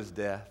away to his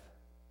death.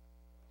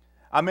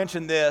 I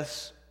mention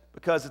this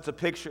because it's a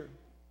picture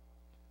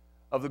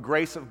of the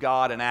grace of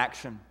God in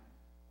action.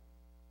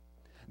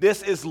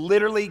 This is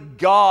literally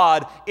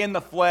God in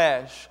the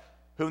flesh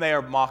whom they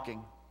are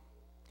mocking.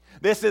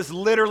 This is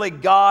literally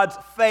God's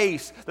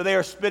face that they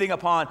are spitting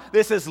upon.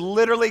 This is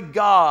literally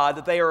God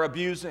that they are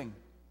abusing.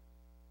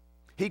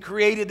 He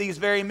created these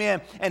very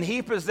men, and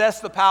he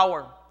possessed the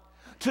power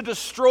to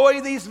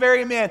destroy these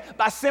very men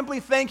by simply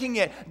thinking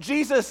it.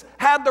 Jesus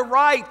had the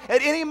right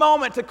at any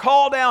moment to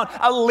call down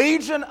a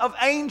legion of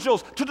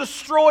angels to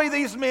destroy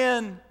these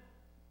men.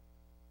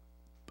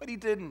 But he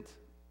didn't.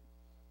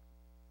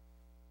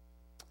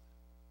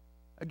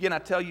 Again, I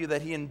tell you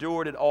that he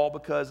endured it all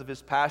because of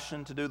his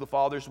passion to do the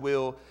Father's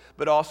will,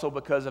 but also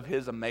because of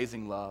his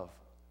amazing love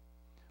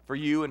for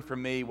you and for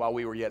me while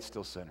we were yet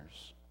still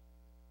sinners.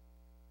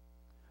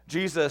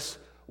 Jesus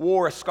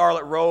wore a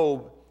scarlet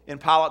robe in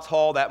Pilate's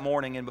hall that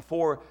morning, and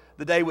before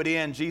the day would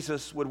end,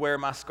 Jesus would wear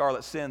my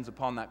scarlet sins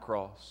upon that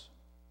cross.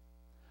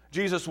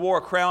 Jesus wore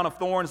a crown of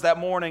thorns that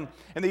morning,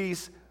 and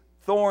these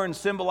thorns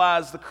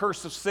symbolize the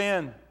curse of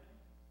sin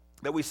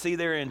that we see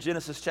there in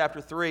Genesis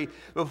chapter 3.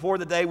 Before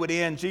the day would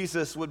end,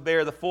 Jesus would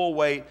bear the full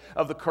weight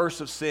of the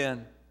curse of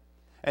sin.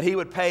 And he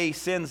would pay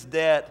sin's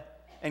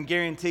debt and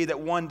guarantee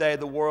that one day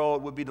the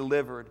world would be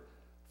delivered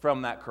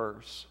from that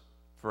curse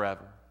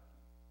forever.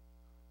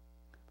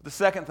 The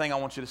second thing I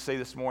want you to see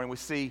this morning, we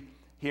see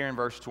here in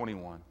verse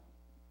 21.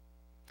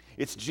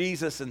 It's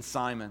Jesus and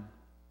Simon.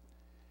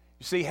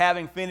 You see,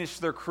 having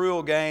finished their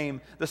cruel game,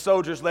 the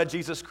soldiers led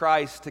Jesus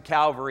Christ to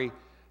Calvary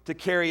to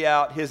carry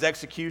out his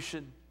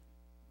execution.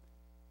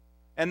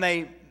 And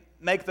they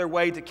make their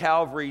way to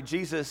Calvary.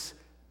 Jesus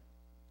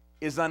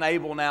is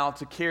unable now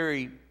to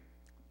carry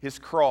his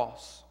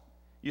cross.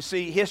 You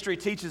see, history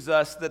teaches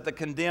us that the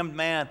condemned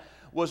man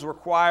was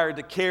required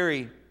to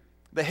carry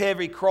the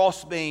heavy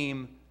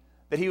crossbeam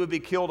that he would be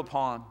killed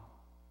upon.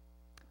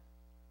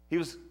 He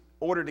was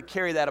ordered to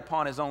carry that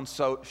upon his own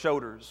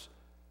shoulders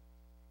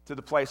to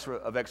the place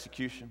of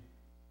execution.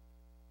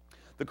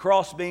 The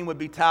crossbeam would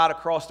be tied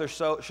across their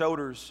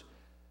shoulders,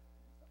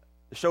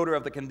 the shoulder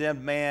of the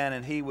condemned man,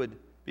 and he would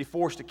be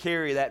forced to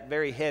carry that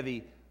very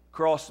heavy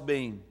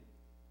crossbeam.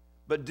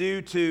 But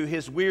due to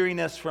his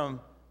weariness from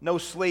no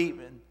sleep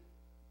and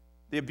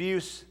the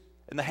abuse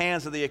in the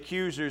hands of the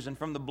accusers and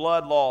from the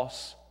blood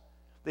loss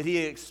that he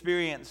had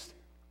experienced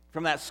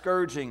from that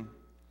scourging,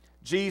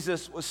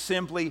 Jesus was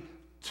simply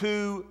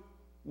too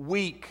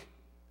weak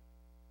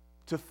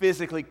to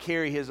physically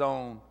carry his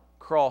own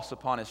cross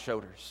upon his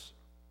shoulders.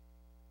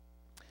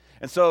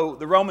 And so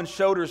the Roman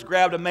soldiers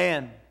grabbed a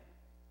man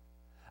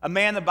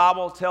the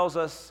Bible tells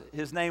us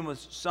his name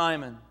was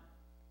Simon.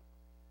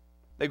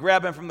 They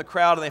grabbed him from the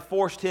crowd and they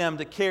forced him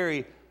to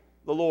carry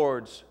the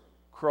Lord's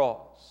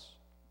cross.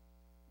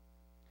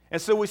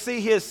 And so we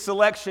see his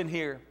selection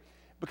here,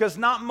 because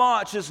not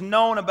much is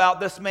known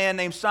about this man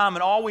named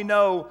Simon. All we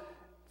know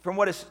from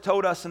what is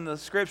told us in the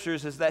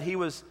scriptures is that he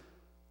was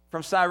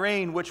from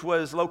Cyrene, which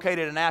was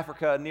located in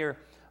Africa near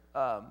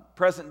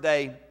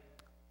present-day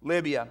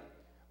Libya.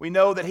 We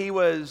know that he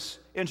was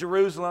in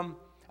Jerusalem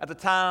at the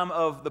time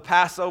of the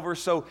Passover,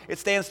 so it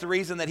stands to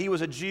reason that he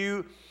was a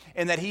Jew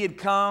and that he had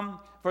come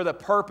for the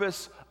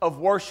purpose of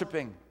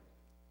worshiping.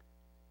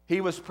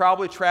 He was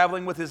probably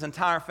traveling with his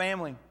entire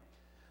family.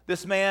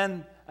 This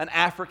man, an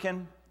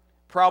African,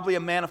 probably a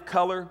man of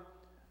color,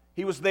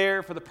 he was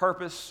there for the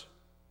purpose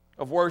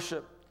of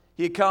worship.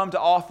 He had come to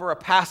offer a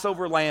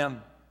Passover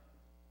lamb.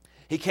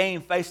 He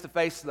came face to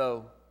face,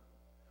 though,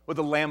 with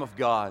the Lamb of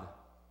God.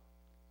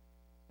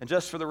 And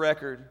just for the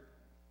record,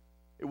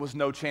 it was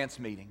no chance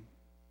meeting.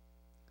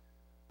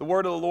 The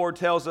word of the Lord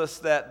tells us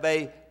that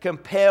they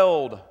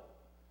compelled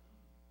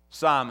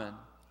Simon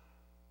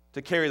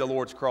to carry the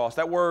Lord's cross.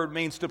 That word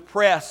means to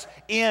press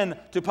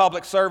into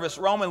public service.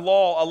 Roman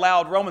law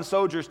allowed Roman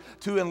soldiers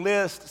to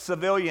enlist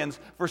civilians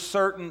for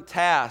certain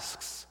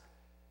tasks.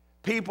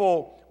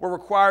 People were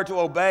required to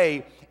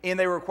obey, and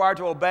they were required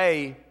to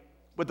obey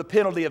with the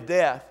penalty of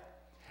death.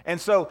 And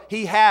so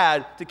he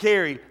had to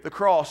carry the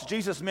cross.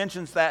 Jesus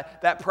mentions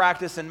that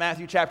practice in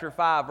Matthew chapter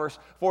 5, verse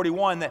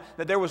 41,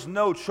 that there was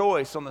no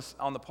choice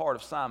on the part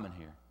of Simon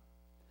here.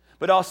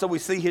 But also we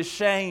see his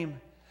shame.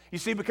 You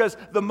see, because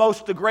the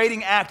most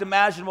degrading act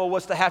imaginable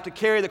was to have to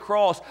carry the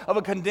cross of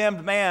a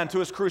condemned man to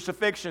his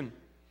crucifixion.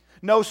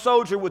 No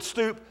soldier would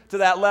stoop to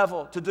that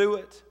level to do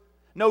it.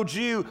 No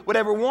Jew would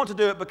ever want to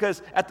do it,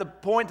 because at the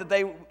point that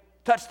they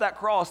touched that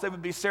cross, they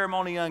would be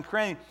ceremonially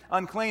unclean.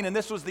 And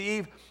this was the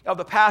eve of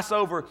the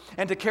Passover.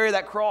 And to carry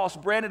that cross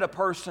branded a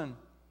person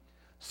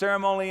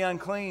ceremonially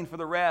unclean for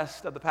the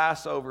rest of the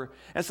Passover.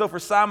 And so for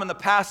Simon, the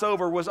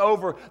Passover was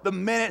over the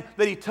minute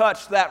that he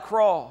touched that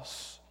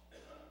cross.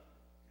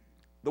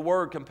 The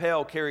word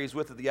compel carries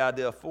with it the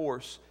idea of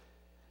force.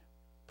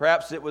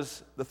 Perhaps it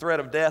was the threat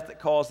of death that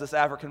caused this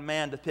African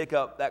man to pick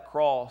up that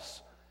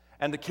cross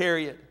and to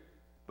carry it.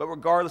 But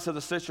regardless of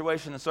the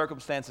situation and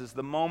circumstances,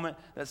 the moment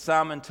that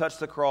Simon touched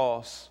the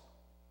cross,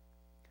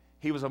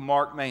 he was a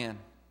marked man.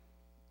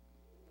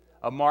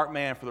 A marked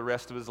man for the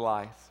rest of his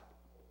life.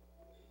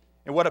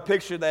 And what a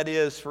picture that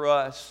is for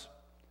us,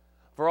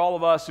 for all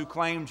of us who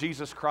claim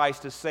Jesus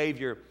Christ as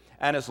Savior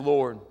and as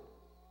Lord.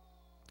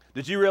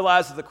 Did you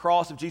realize that the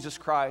cross of Jesus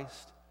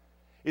Christ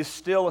is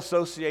still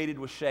associated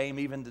with shame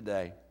even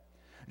today?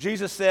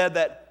 Jesus said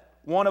that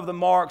one of the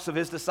marks of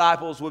his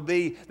disciples would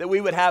be that we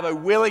would have a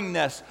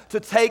willingness to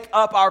take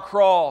up our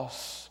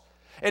cross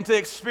and to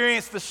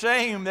experience the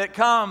shame that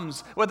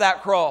comes with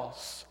that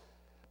cross.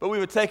 But we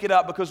would take it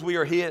up because we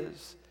are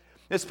his.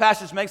 This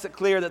passage makes it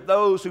clear that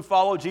those who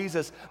follow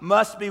Jesus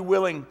must be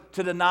willing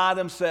to deny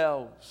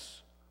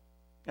themselves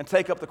and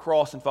take up the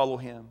cross and follow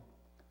him.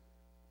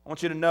 I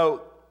want you to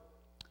note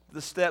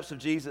the steps of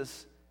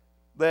Jesus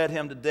led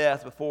him to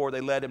death before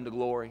they led him to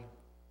glory.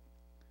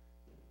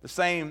 The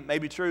same may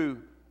be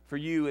true for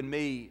you and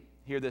me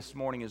here this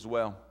morning as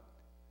well.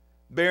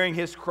 Bearing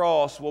his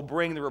cross will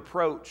bring the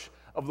reproach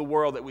of the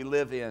world that we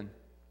live in.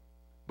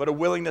 But a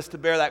willingness to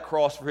bear that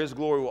cross for his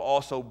glory will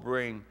also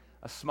bring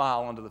a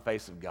smile onto the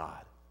face of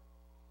God.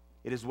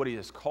 It is what he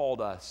has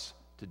called us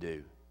to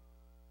do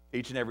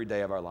each and every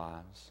day of our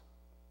lives.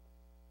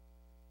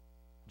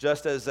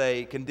 Just as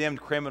a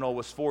condemned criminal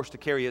was forced to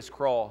carry his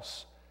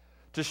cross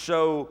to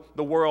show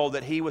the world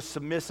that he was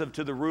submissive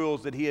to the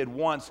rules that he had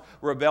once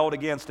rebelled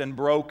against and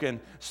broken,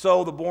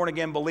 so the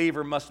born-again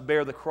believer must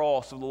bear the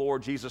cross of the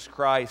Lord Jesus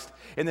Christ.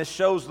 And this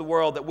shows the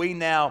world that we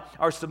now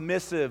are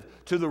submissive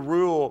to the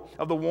rule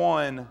of the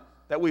one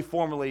that we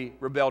formerly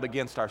rebelled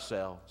against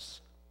ourselves.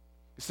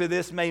 You see,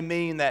 this may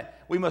mean that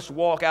we must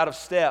walk out of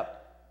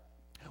step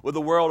with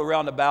the world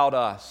around about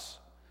us.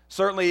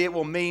 Certainly it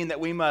will mean that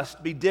we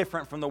must be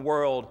different from the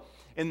world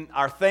in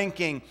our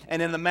thinking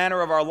and in the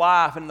manner of our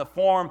life and in the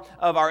form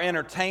of our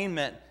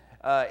entertainment,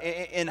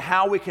 in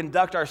how we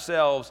conduct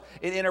ourselves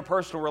in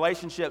interpersonal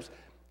relationships.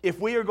 If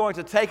we are going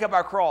to take up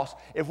our cross,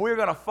 if we are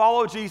going to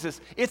follow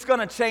Jesus, it's going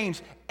to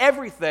change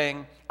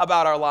everything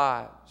about our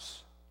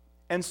lives.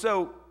 And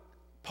so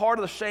part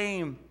of the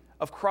shame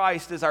of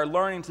Christ is our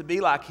learning to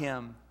be like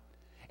him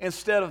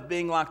instead of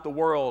being like the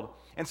world,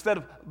 instead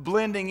of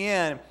blending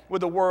in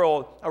with the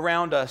world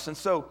around us. And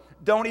so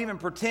don't even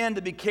pretend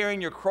to be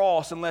carrying your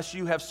cross unless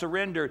you have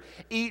surrendered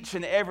each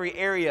and every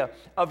area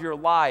of your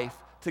life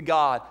to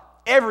God.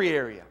 Every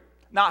area,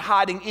 not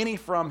hiding any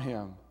from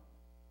him.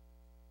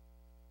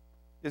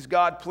 Is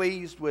God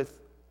pleased with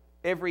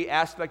every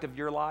aspect of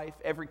your life,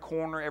 every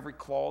corner, every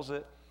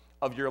closet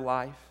of your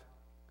life?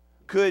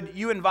 Could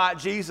you invite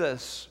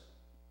Jesus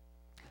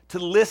to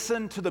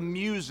listen to the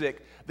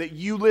music that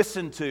you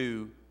listen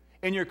to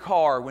in your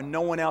car when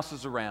no one else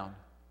is around?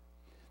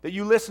 That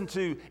you listen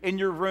to in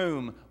your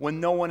room when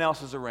no one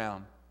else is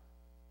around?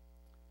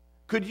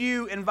 Could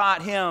you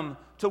invite him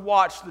to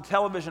watch the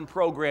television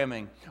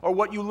programming or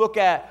what you look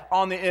at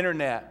on the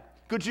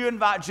internet? Could you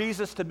invite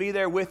Jesus to be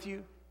there with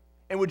you?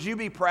 And would you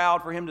be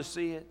proud for him to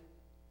see it?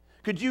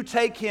 Could you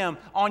take him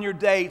on your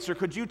dates, or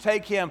could you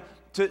take him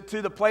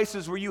to the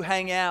places where you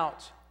hang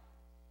out?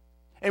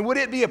 And would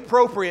it be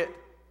appropriate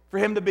for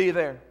him to be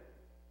there?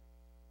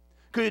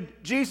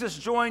 Could Jesus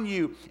join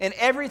you in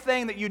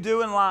everything that you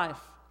do in life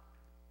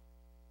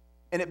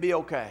and it be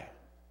okay?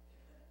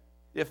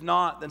 If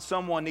not, then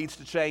someone needs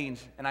to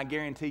change, and I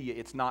guarantee you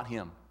it's not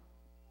him.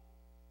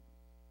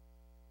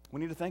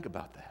 We need to think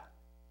about that.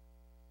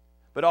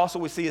 But also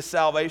we see his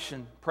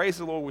salvation. Praise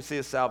the Lord, we see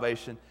his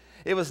salvation.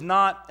 It was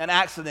not an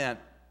accident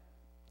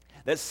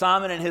that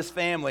Simon and his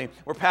family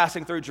were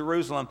passing through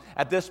Jerusalem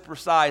at this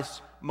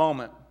precise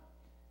moment.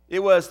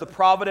 It was the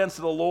providence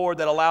of the Lord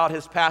that allowed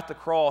his path to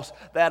cross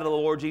that of the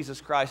Lord Jesus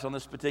Christ on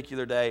this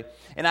particular day.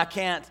 And I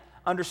can't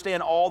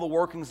understand all the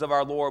workings of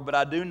our Lord, but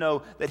I do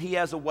know that he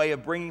has a way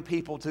of bringing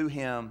people to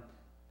him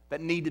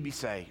that need to be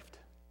saved.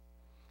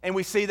 And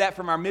we see that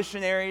from our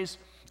missionaries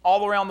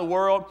all around the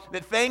world,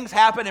 that things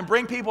happen and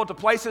bring people to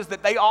places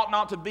that they ought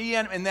not to be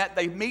in, and that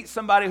they meet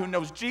somebody who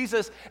knows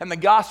Jesus and the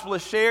gospel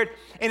is shared.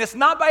 And it's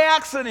not by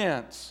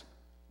accident.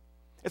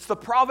 It's the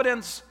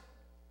providence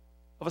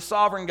of a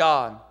sovereign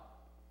God.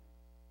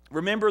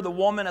 Remember the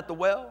woman at the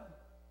well?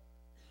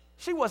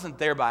 She wasn't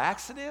there by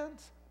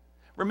accident.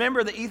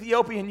 Remember the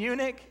Ethiopian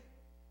eunuch?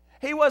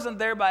 He wasn't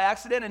there by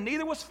accident, and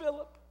neither was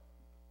Philip.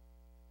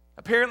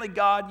 Apparently,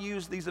 God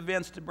used these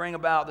events to bring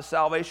about the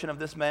salvation of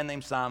this man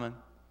named Simon.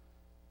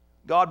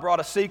 God brought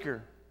a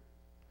seeker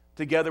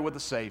together with a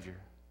Savior,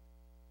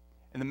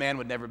 and the man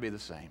would never be the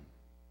same.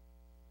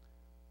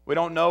 We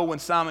don't know when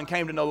Simon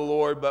came to know the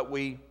Lord, but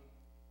we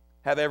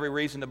have every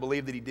reason to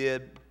believe that he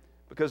did,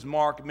 because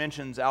Mark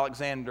mentions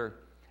Alexander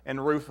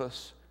and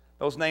Rufus.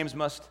 Those names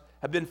must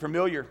have been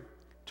familiar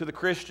to the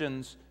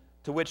Christians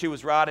to which he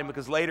was writing,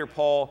 because later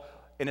Paul,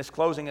 in his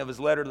closing of his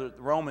letter to the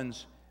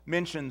Romans,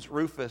 mentions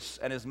Rufus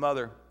and his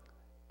mother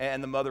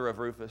and the mother of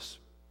Rufus,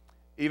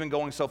 even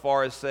going so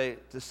far as to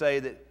say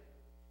that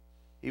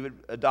he would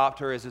adopt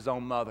her as his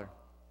own mother.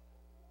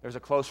 There's a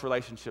close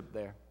relationship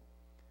there.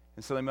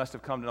 And so they must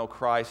have come to know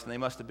Christ, and they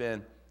must have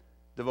been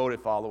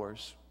devoted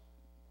followers.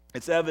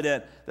 It's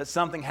evident that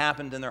something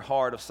happened in their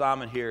heart of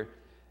Simon here,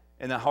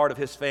 in the heart of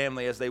his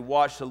family, as they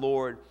watched the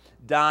Lord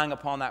dying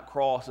upon that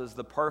cross as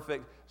the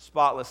perfect,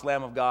 spotless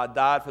Lamb of God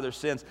died for their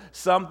sins.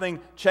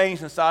 Something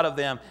changed inside of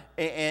them,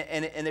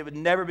 and it would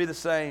never be the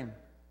same.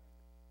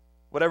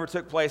 Whatever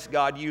took place,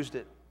 God used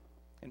it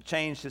and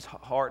changed his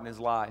heart and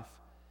his life.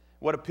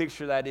 What a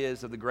picture that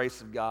is of the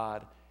grace of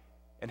God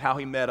and how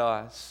he met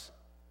us.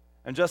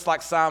 And just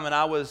like Simon,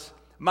 I was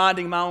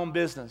minding my own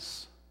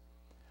business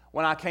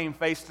when I came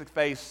face to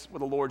face with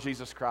the Lord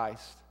Jesus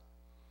Christ.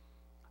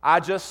 I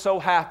just so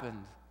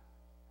happened,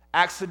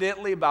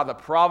 accidentally by the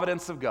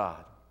providence of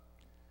God,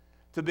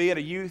 to be at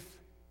a youth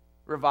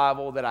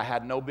revival that I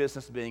had no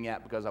business being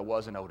at because I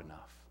wasn't old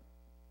enough.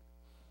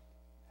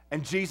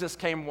 And Jesus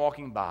came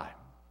walking by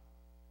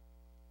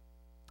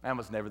and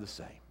was never the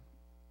same.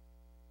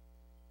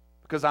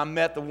 Because I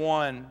met the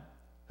one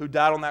who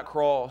died on that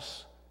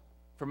cross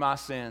for my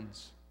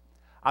sins.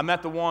 I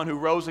met the one who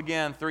rose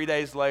again 3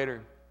 days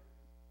later,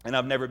 and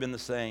I've never been the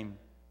same.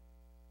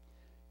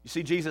 You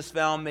see, Jesus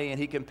found me, and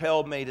he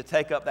compelled me to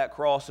take up that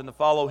cross and to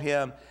follow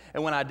him.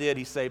 And when I did,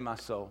 he saved my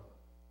soul.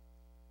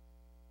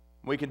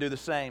 We can do the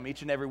same,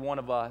 each and every one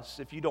of us.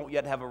 If you don't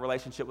yet have a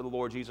relationship with the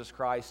Lord Jesus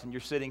Christ, and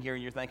you're sitting here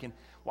and you're thinking,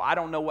 well, I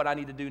don't know what I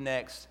need to do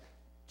next,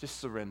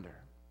 just surrender.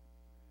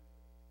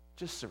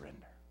 Just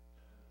surrender.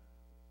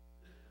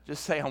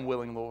 Just say, I'm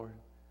willing, Lord.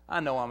 I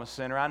know I'm a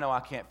sinner. I know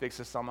I can't fix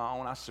this on my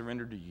own. I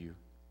surrender to you.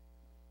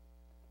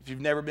 If you've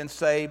never been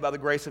saved by the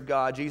grace of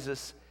God,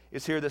 Jesus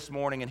is here this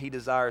morning, and he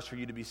desires for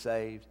you to be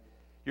saved.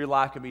 Your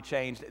life can be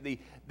changed.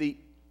 The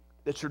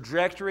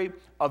trajectory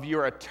of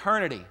your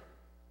eternity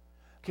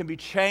can be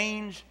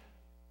changed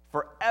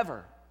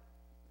forever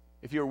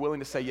if you're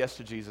willing to say yes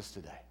to Jesus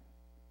today.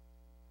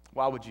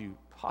 Why would you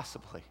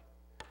possibly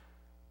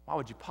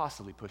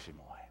push him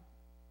away?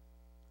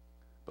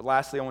 But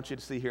lastly, I want you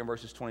to see here in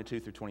verses 22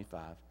 through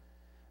 25,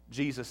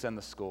 Jesus and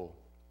the skull.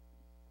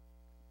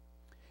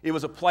 It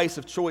was a place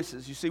of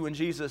choices. You see, when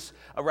Jesus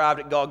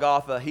arrived at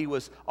Golgotha, he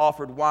was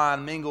offered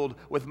wine mingled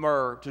with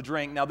myrrh to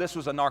drink. Now, this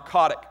was a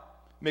narcotic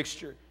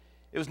mixture.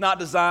 It was not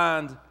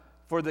designed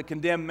for the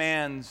condemned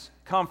man's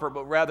comfort,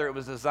 but rather it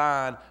was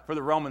designed for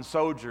the Roman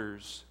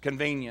soldiers'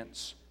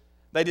 convenience.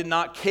 They did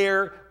not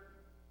care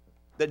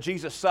that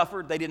Jesus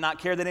suffered. They did not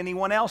care that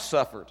anyone else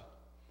suffered.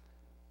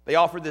 They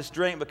offered this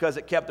drink because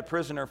it kept the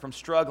prisoner from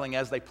struggling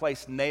as they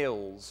placed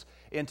nails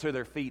into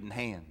their feet and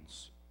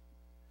hands.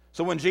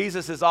 So when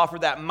Jesus is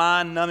offered that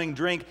mind-numbing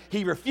drink,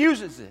 he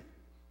refuses it.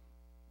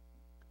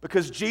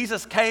 Because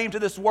Jesus came to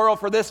this world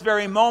for this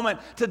very moment,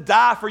 to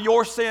die for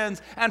your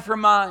sins and for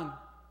mine.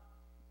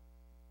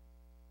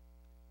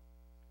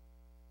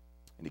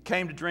 And he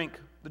came to drink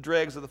the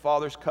dregs of the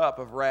Father's cup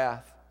of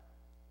wrath.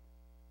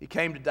 He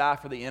came to die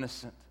for the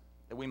innocent,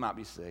 that we might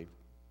be saved.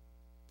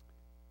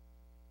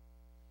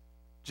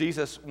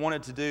 Jesus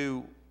wanted to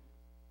do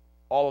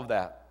all of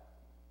that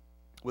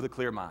with a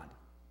clear mind.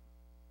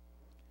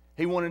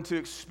 He wanted to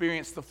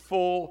experience the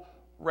full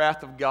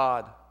wrath of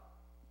God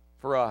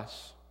for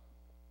us.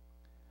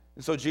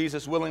 And so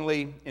Jesus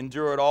willingly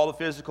endured all the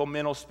physical,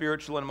 mental,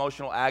 spiritual, and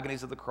emotional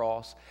agonies of the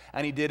cross,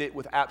 and he did it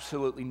with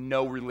absolutely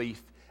no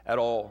relief at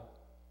all.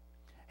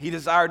 He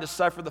desired to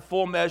suffer the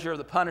full measure of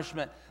the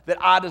punishment that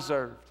I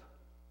deserved.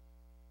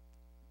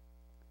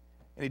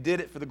 And he did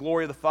it for the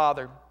glory of the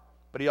Father,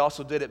 but he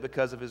also did it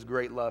because of his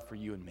great love for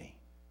you and me.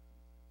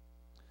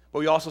 But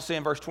we also see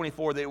in verse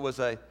 24 that it was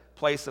a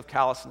place of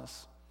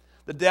callousness.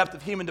 The depth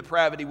of human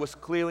depravity was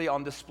clearly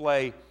on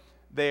display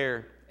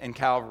there in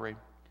Calvary.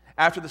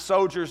 After the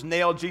soldiers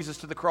nailed Jesus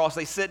to the cross,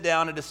 they sit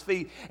down at his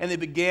feet and they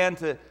began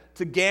to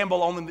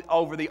gamble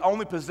over the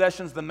only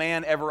possessions the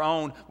man ever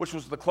owned, which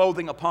was the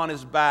clothing upon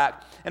his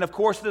back. And of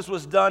course, this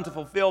was done to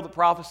fulfill the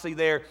prophecy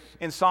there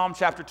in Psalm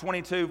chapter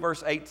 22,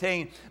 verse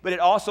 18. But it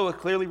also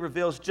clearly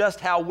reveals just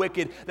how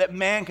wicked that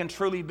man can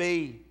truly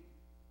be.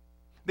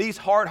 These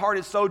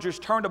hard-hearted soldiers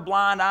turned a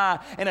blind eye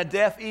and a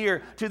deaf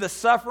ear to the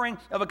suffering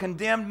of a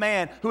condemned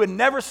man who had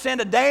never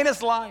sinned a day in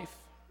his life,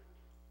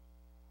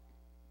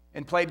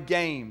 and played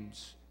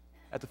games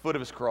at the foot of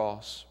his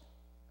cross.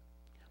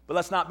 But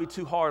let's not be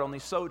too hard on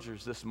these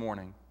soldiers this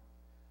morning,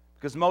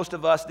 because most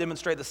of us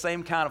demonstrate the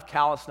same kind of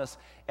callousness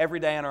every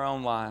day in our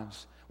own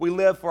lives. We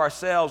live for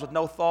ourselves with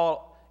no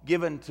thought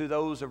given to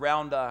those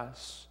around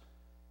us.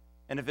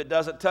 And if it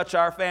doesn't touch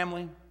our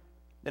family,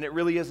 then it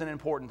really isn't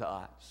important to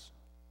us.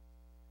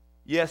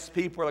 Yes,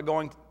 people are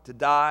going to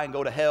die and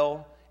go to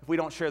hell if we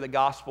don't share the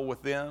gospel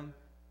with them.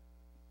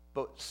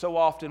 But so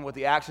often with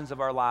the actions of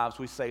our lives,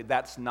 we say,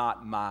 that's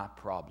not my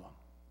problem.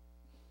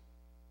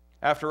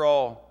 After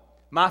all,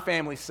 my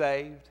family's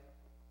saved.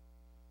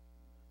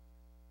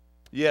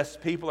 Yes,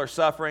 people are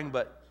suffering,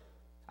 but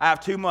I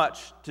have too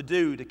much to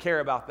do to care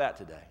about that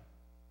today.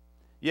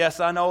 Yes,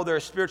 I know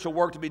there's spiritual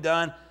work to be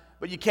done,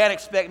 but you can't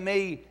expect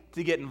me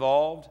to get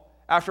involved.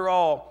 After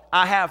all,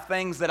 I have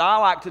things that I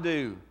like to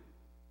do,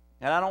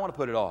 and I don't want to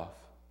put it off.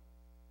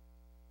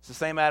 It's the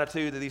same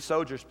attitude that these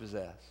soldiers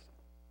possess.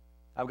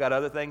 I've got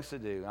other things to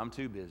do. I'm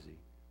too busy.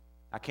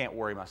 I can't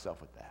worry myself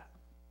with that.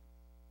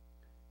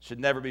 It should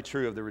never be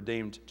true of the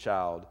redeemed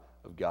child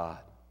of God.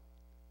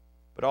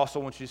 But also,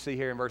 I want you to see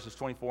here in verses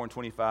 24 and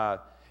 25,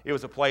 it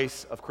was a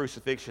place of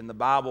crucifixion. The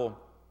Bible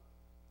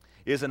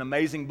is an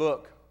amazing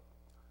book.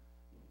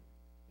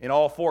 In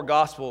all four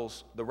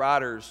Gospels, the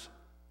writers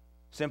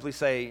simply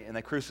say, and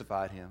they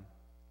crucified him.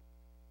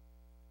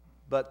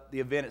 But the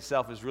event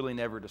itself is really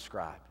never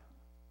described.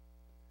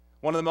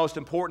 One of the most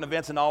important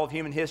events in all of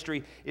human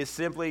history is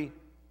simply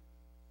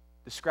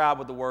described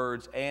with the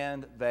words,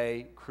 and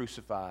they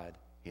crucified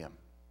him.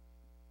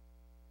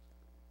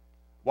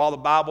 While the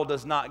Bible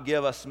does not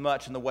give us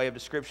much in the way of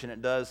description,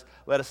 it does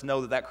let us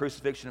know that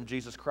crucifixion of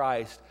Jesus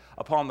Christ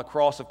upon the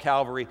cross of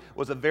Calvary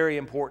was a very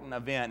important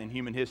event in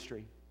human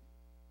history.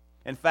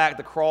 In fact,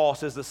 the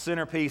cross is the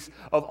centerpiece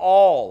of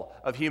all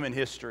of human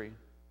history.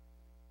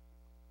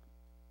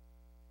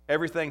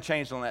 Everything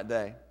changed on that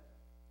day.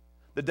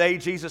 The day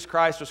Jesus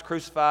Christ was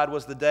crucified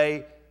was the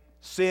day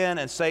sin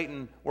and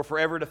Satan were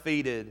forever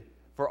defeated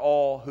for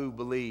all who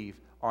believe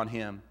on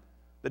him.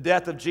 The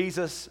death of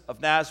Jesus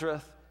of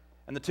Nazareth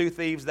and the two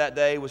thieves that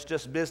day was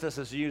just business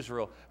as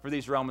usual for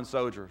these Roman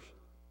soldiers.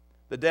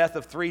 The death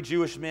of 3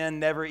 Jewish men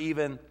never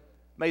even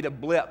made a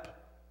blip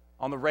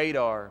on the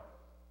radar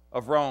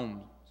of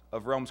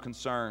Rome's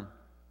concern.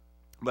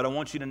 But I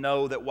want you to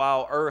know that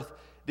while earth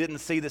didn't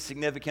see the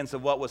significance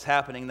of what was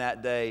happening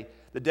that day,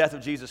 the death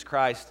of Jesus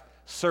Christ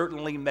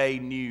certainly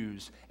made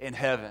news in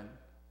heaven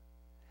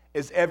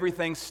as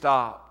everything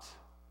stopped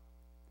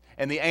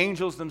and the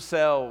angels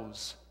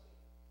themselves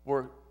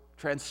were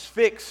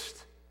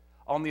transfixed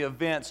on the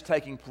events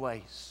taking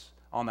place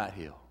on that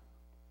hill.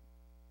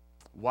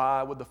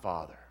 Why would the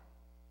Father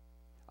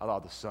allow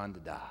the Son to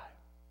die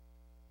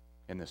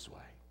in this way?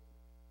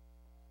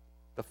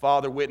 The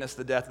Father witnessed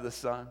the death of the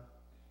Son,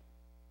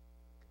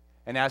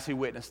 and as he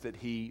witnessed it,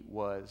 he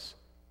was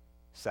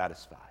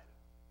satisfied.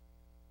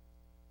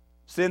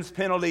 Sin's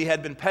penalty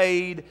had been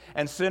paid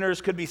and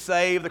sinners could be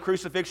saved. The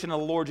crucifixion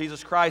of the Lord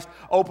Jesus Christ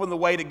opened the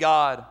way to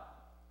God,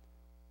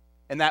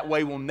 and that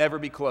way will never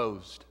be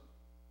closed.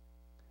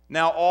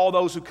 Now all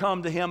those who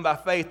come to him by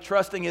faith,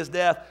 trusting his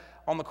death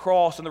on the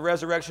cross and the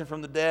resurrection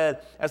from the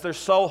dead as their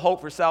sole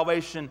hope for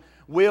salvation,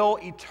 will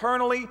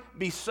eternally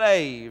be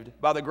saved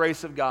by the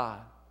grace of God.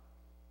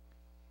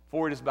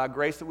 For it is by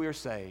grace that we are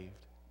saved,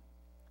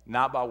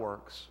 not by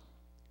works,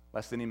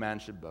 lest any man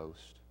should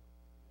boast.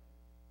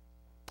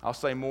 I'll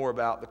say more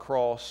about the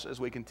cross as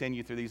we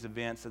continue through these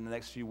events in the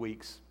next few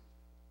weeks.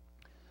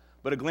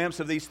 But a glimpse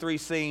of these 3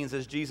 scenes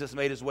as Jesus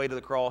made his way to the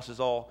cross is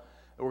all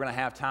that we're going to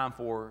have time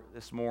for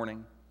this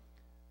morning.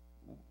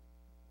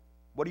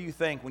 What do you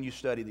think when you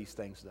study these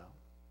things, though?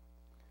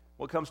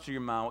 What comes to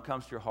your mind? What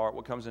comes to your heart?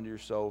 What comes into your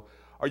soul?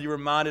 Are you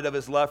reminded of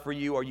his love for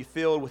you? Are you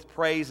filled with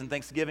praise and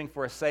thanksgiving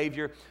for a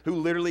Savior who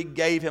literally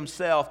gave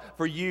himself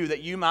for you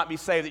that you might be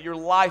saved, that your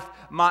life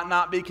might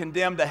not be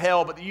condemned to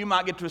hell, but that you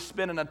might get to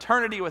spend an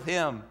eternity with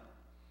him?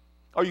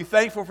 Are you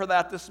thankful for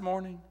that this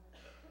morning?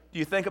 Do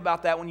you think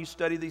about that when you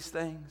study these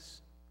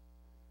things?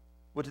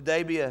 Would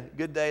today be a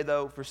good day,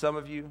 though, for some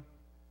of you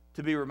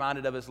to be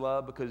reminded of his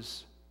love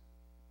because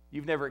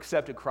you've never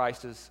accepted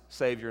Christ as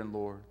Savior and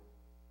Lord?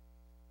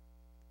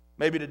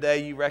 Maybe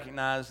today you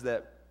recognize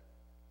that,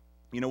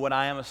 you know what,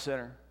 I am a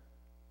sinner.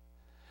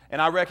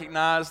 And I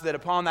recognize that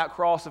upon that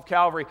cross of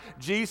Calvary,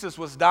 Jesus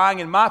was dying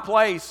in my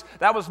place.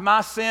 That was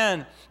my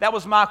sin. That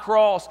was my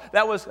cross.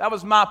 That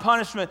was my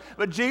punishment.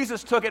 But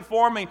Jesus took it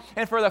for me.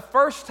 And for the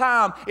first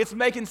time, it's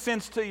making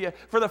sense to you.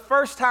 For the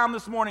first time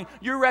this morning,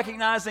 you're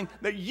recognizing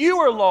that you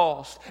are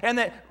lost. And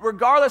that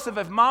regardless of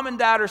if mom and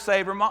dad are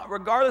saved,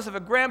 regardless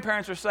if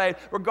grandparents are saved,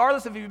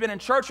 regardless if you've been in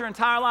church your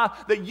entire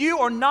life, that you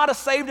are not a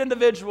saved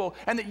individual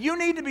and that you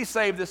need to be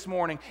saved this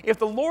morning. If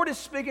the Lord is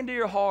speaking to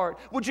your heart,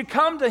 would you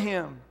come to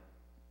Him?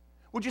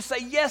 Would you say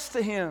yes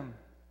to Him?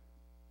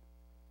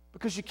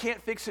 Because you can't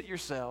fix it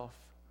yourself.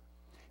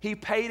 He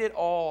paid it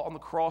all on the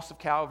cross of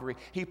Calvary.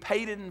 He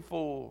paid it in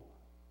full.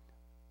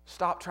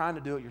 Stop trying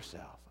to do it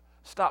yourself.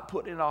 Stop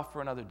putting it off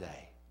for another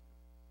day.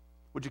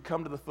 Would you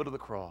come to the foot of the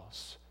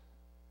cross?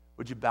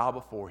 Would you bow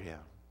before Him?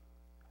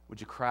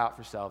 Would you cry out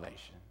for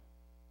salvation?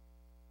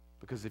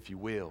 Because if you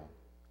will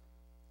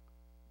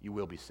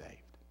be saved.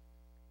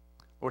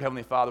 Lord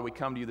Heavenly Father, we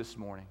come to You this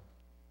morning.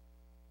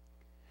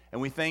 And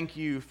we thank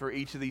You for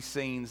each of these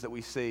scenes that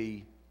we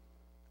see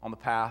on the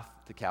path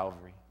to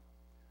Calvary.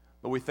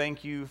 Lord, we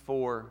thank You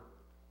for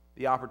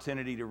the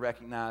opportunity to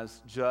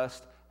recognize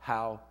just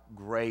how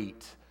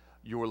great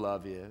Your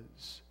love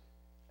is.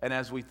 And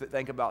as we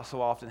think about so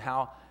often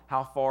how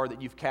far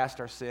that You've cast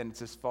our sin,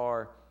 it's as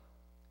far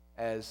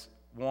as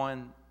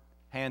one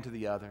hand to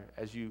the other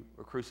as You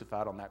were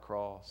crucified on that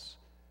cross.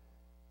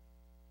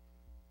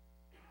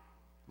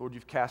 Lord,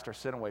 You've cast our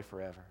sin away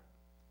forever.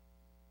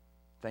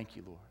 Thank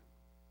You, Lord.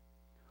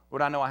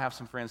 Lord, I know I have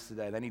some friends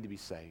today. They need to be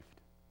saved.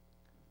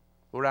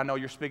 Lord, I know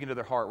You're speaking to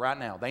their heart right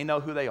now. They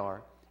know who they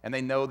are, and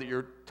they know that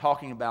You're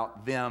talking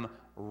about them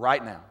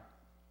right now.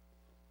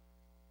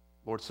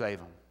 Lord, save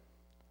them.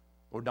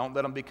 Lord, don't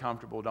let them be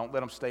comfortable. Don't let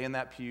them stay in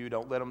that pew.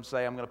 Don't let them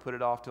say, I'm going to put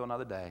it off till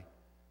another day.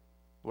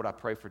 Lord, I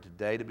pray for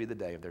today to be the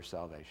day of their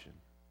salvation.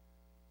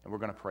 And we're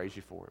going to praise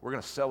You for it. We're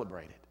going to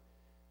celebrate it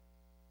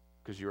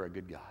because You're a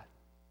good God,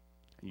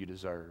 and You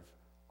deserve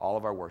all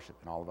of our worship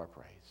and all of our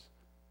praise.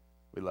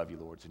 We love You,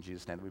 Lord. It's in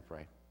Jesus' name that we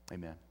pray.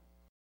 Amen.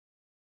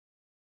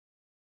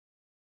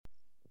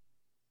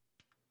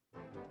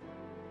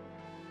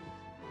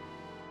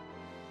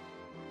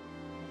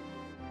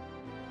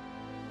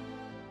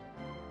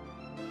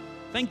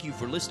 Thank you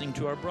for listening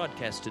to our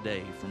broadcast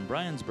today from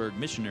Bryansburg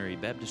Missionary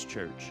Baptist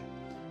Church.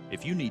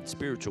 If you need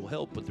spiritual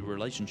help with the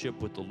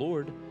relationship with the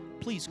Lord,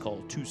 please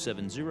call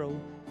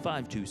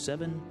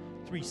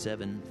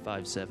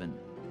 270-527-3757.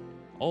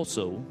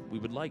 Also, we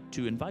would like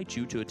to invite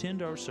you to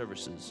attend our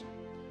services.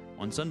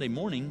 On Sunday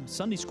morning,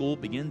 Sunday school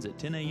begins at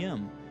 10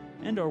 a.m.,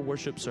 and our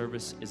worship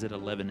service is at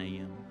 11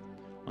 a.m.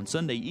 On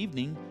Sunday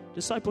evening,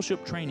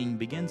 discipleship training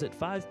begins at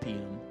 5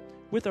 p.m.,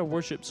 with our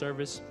worship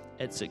service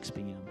at 6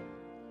 p.m.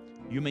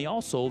 You may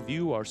also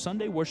view our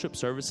Sunday worship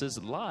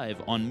services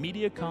live on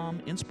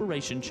Mediacom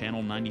Inspiration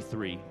Channel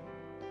 93.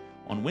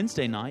 On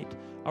Wednesday night,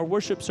 our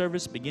worship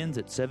service begins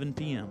at 7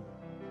 p.m.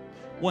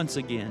 Once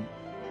again,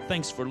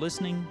 thanks for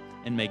listening,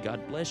 and may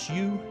God bless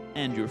you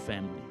and your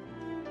family.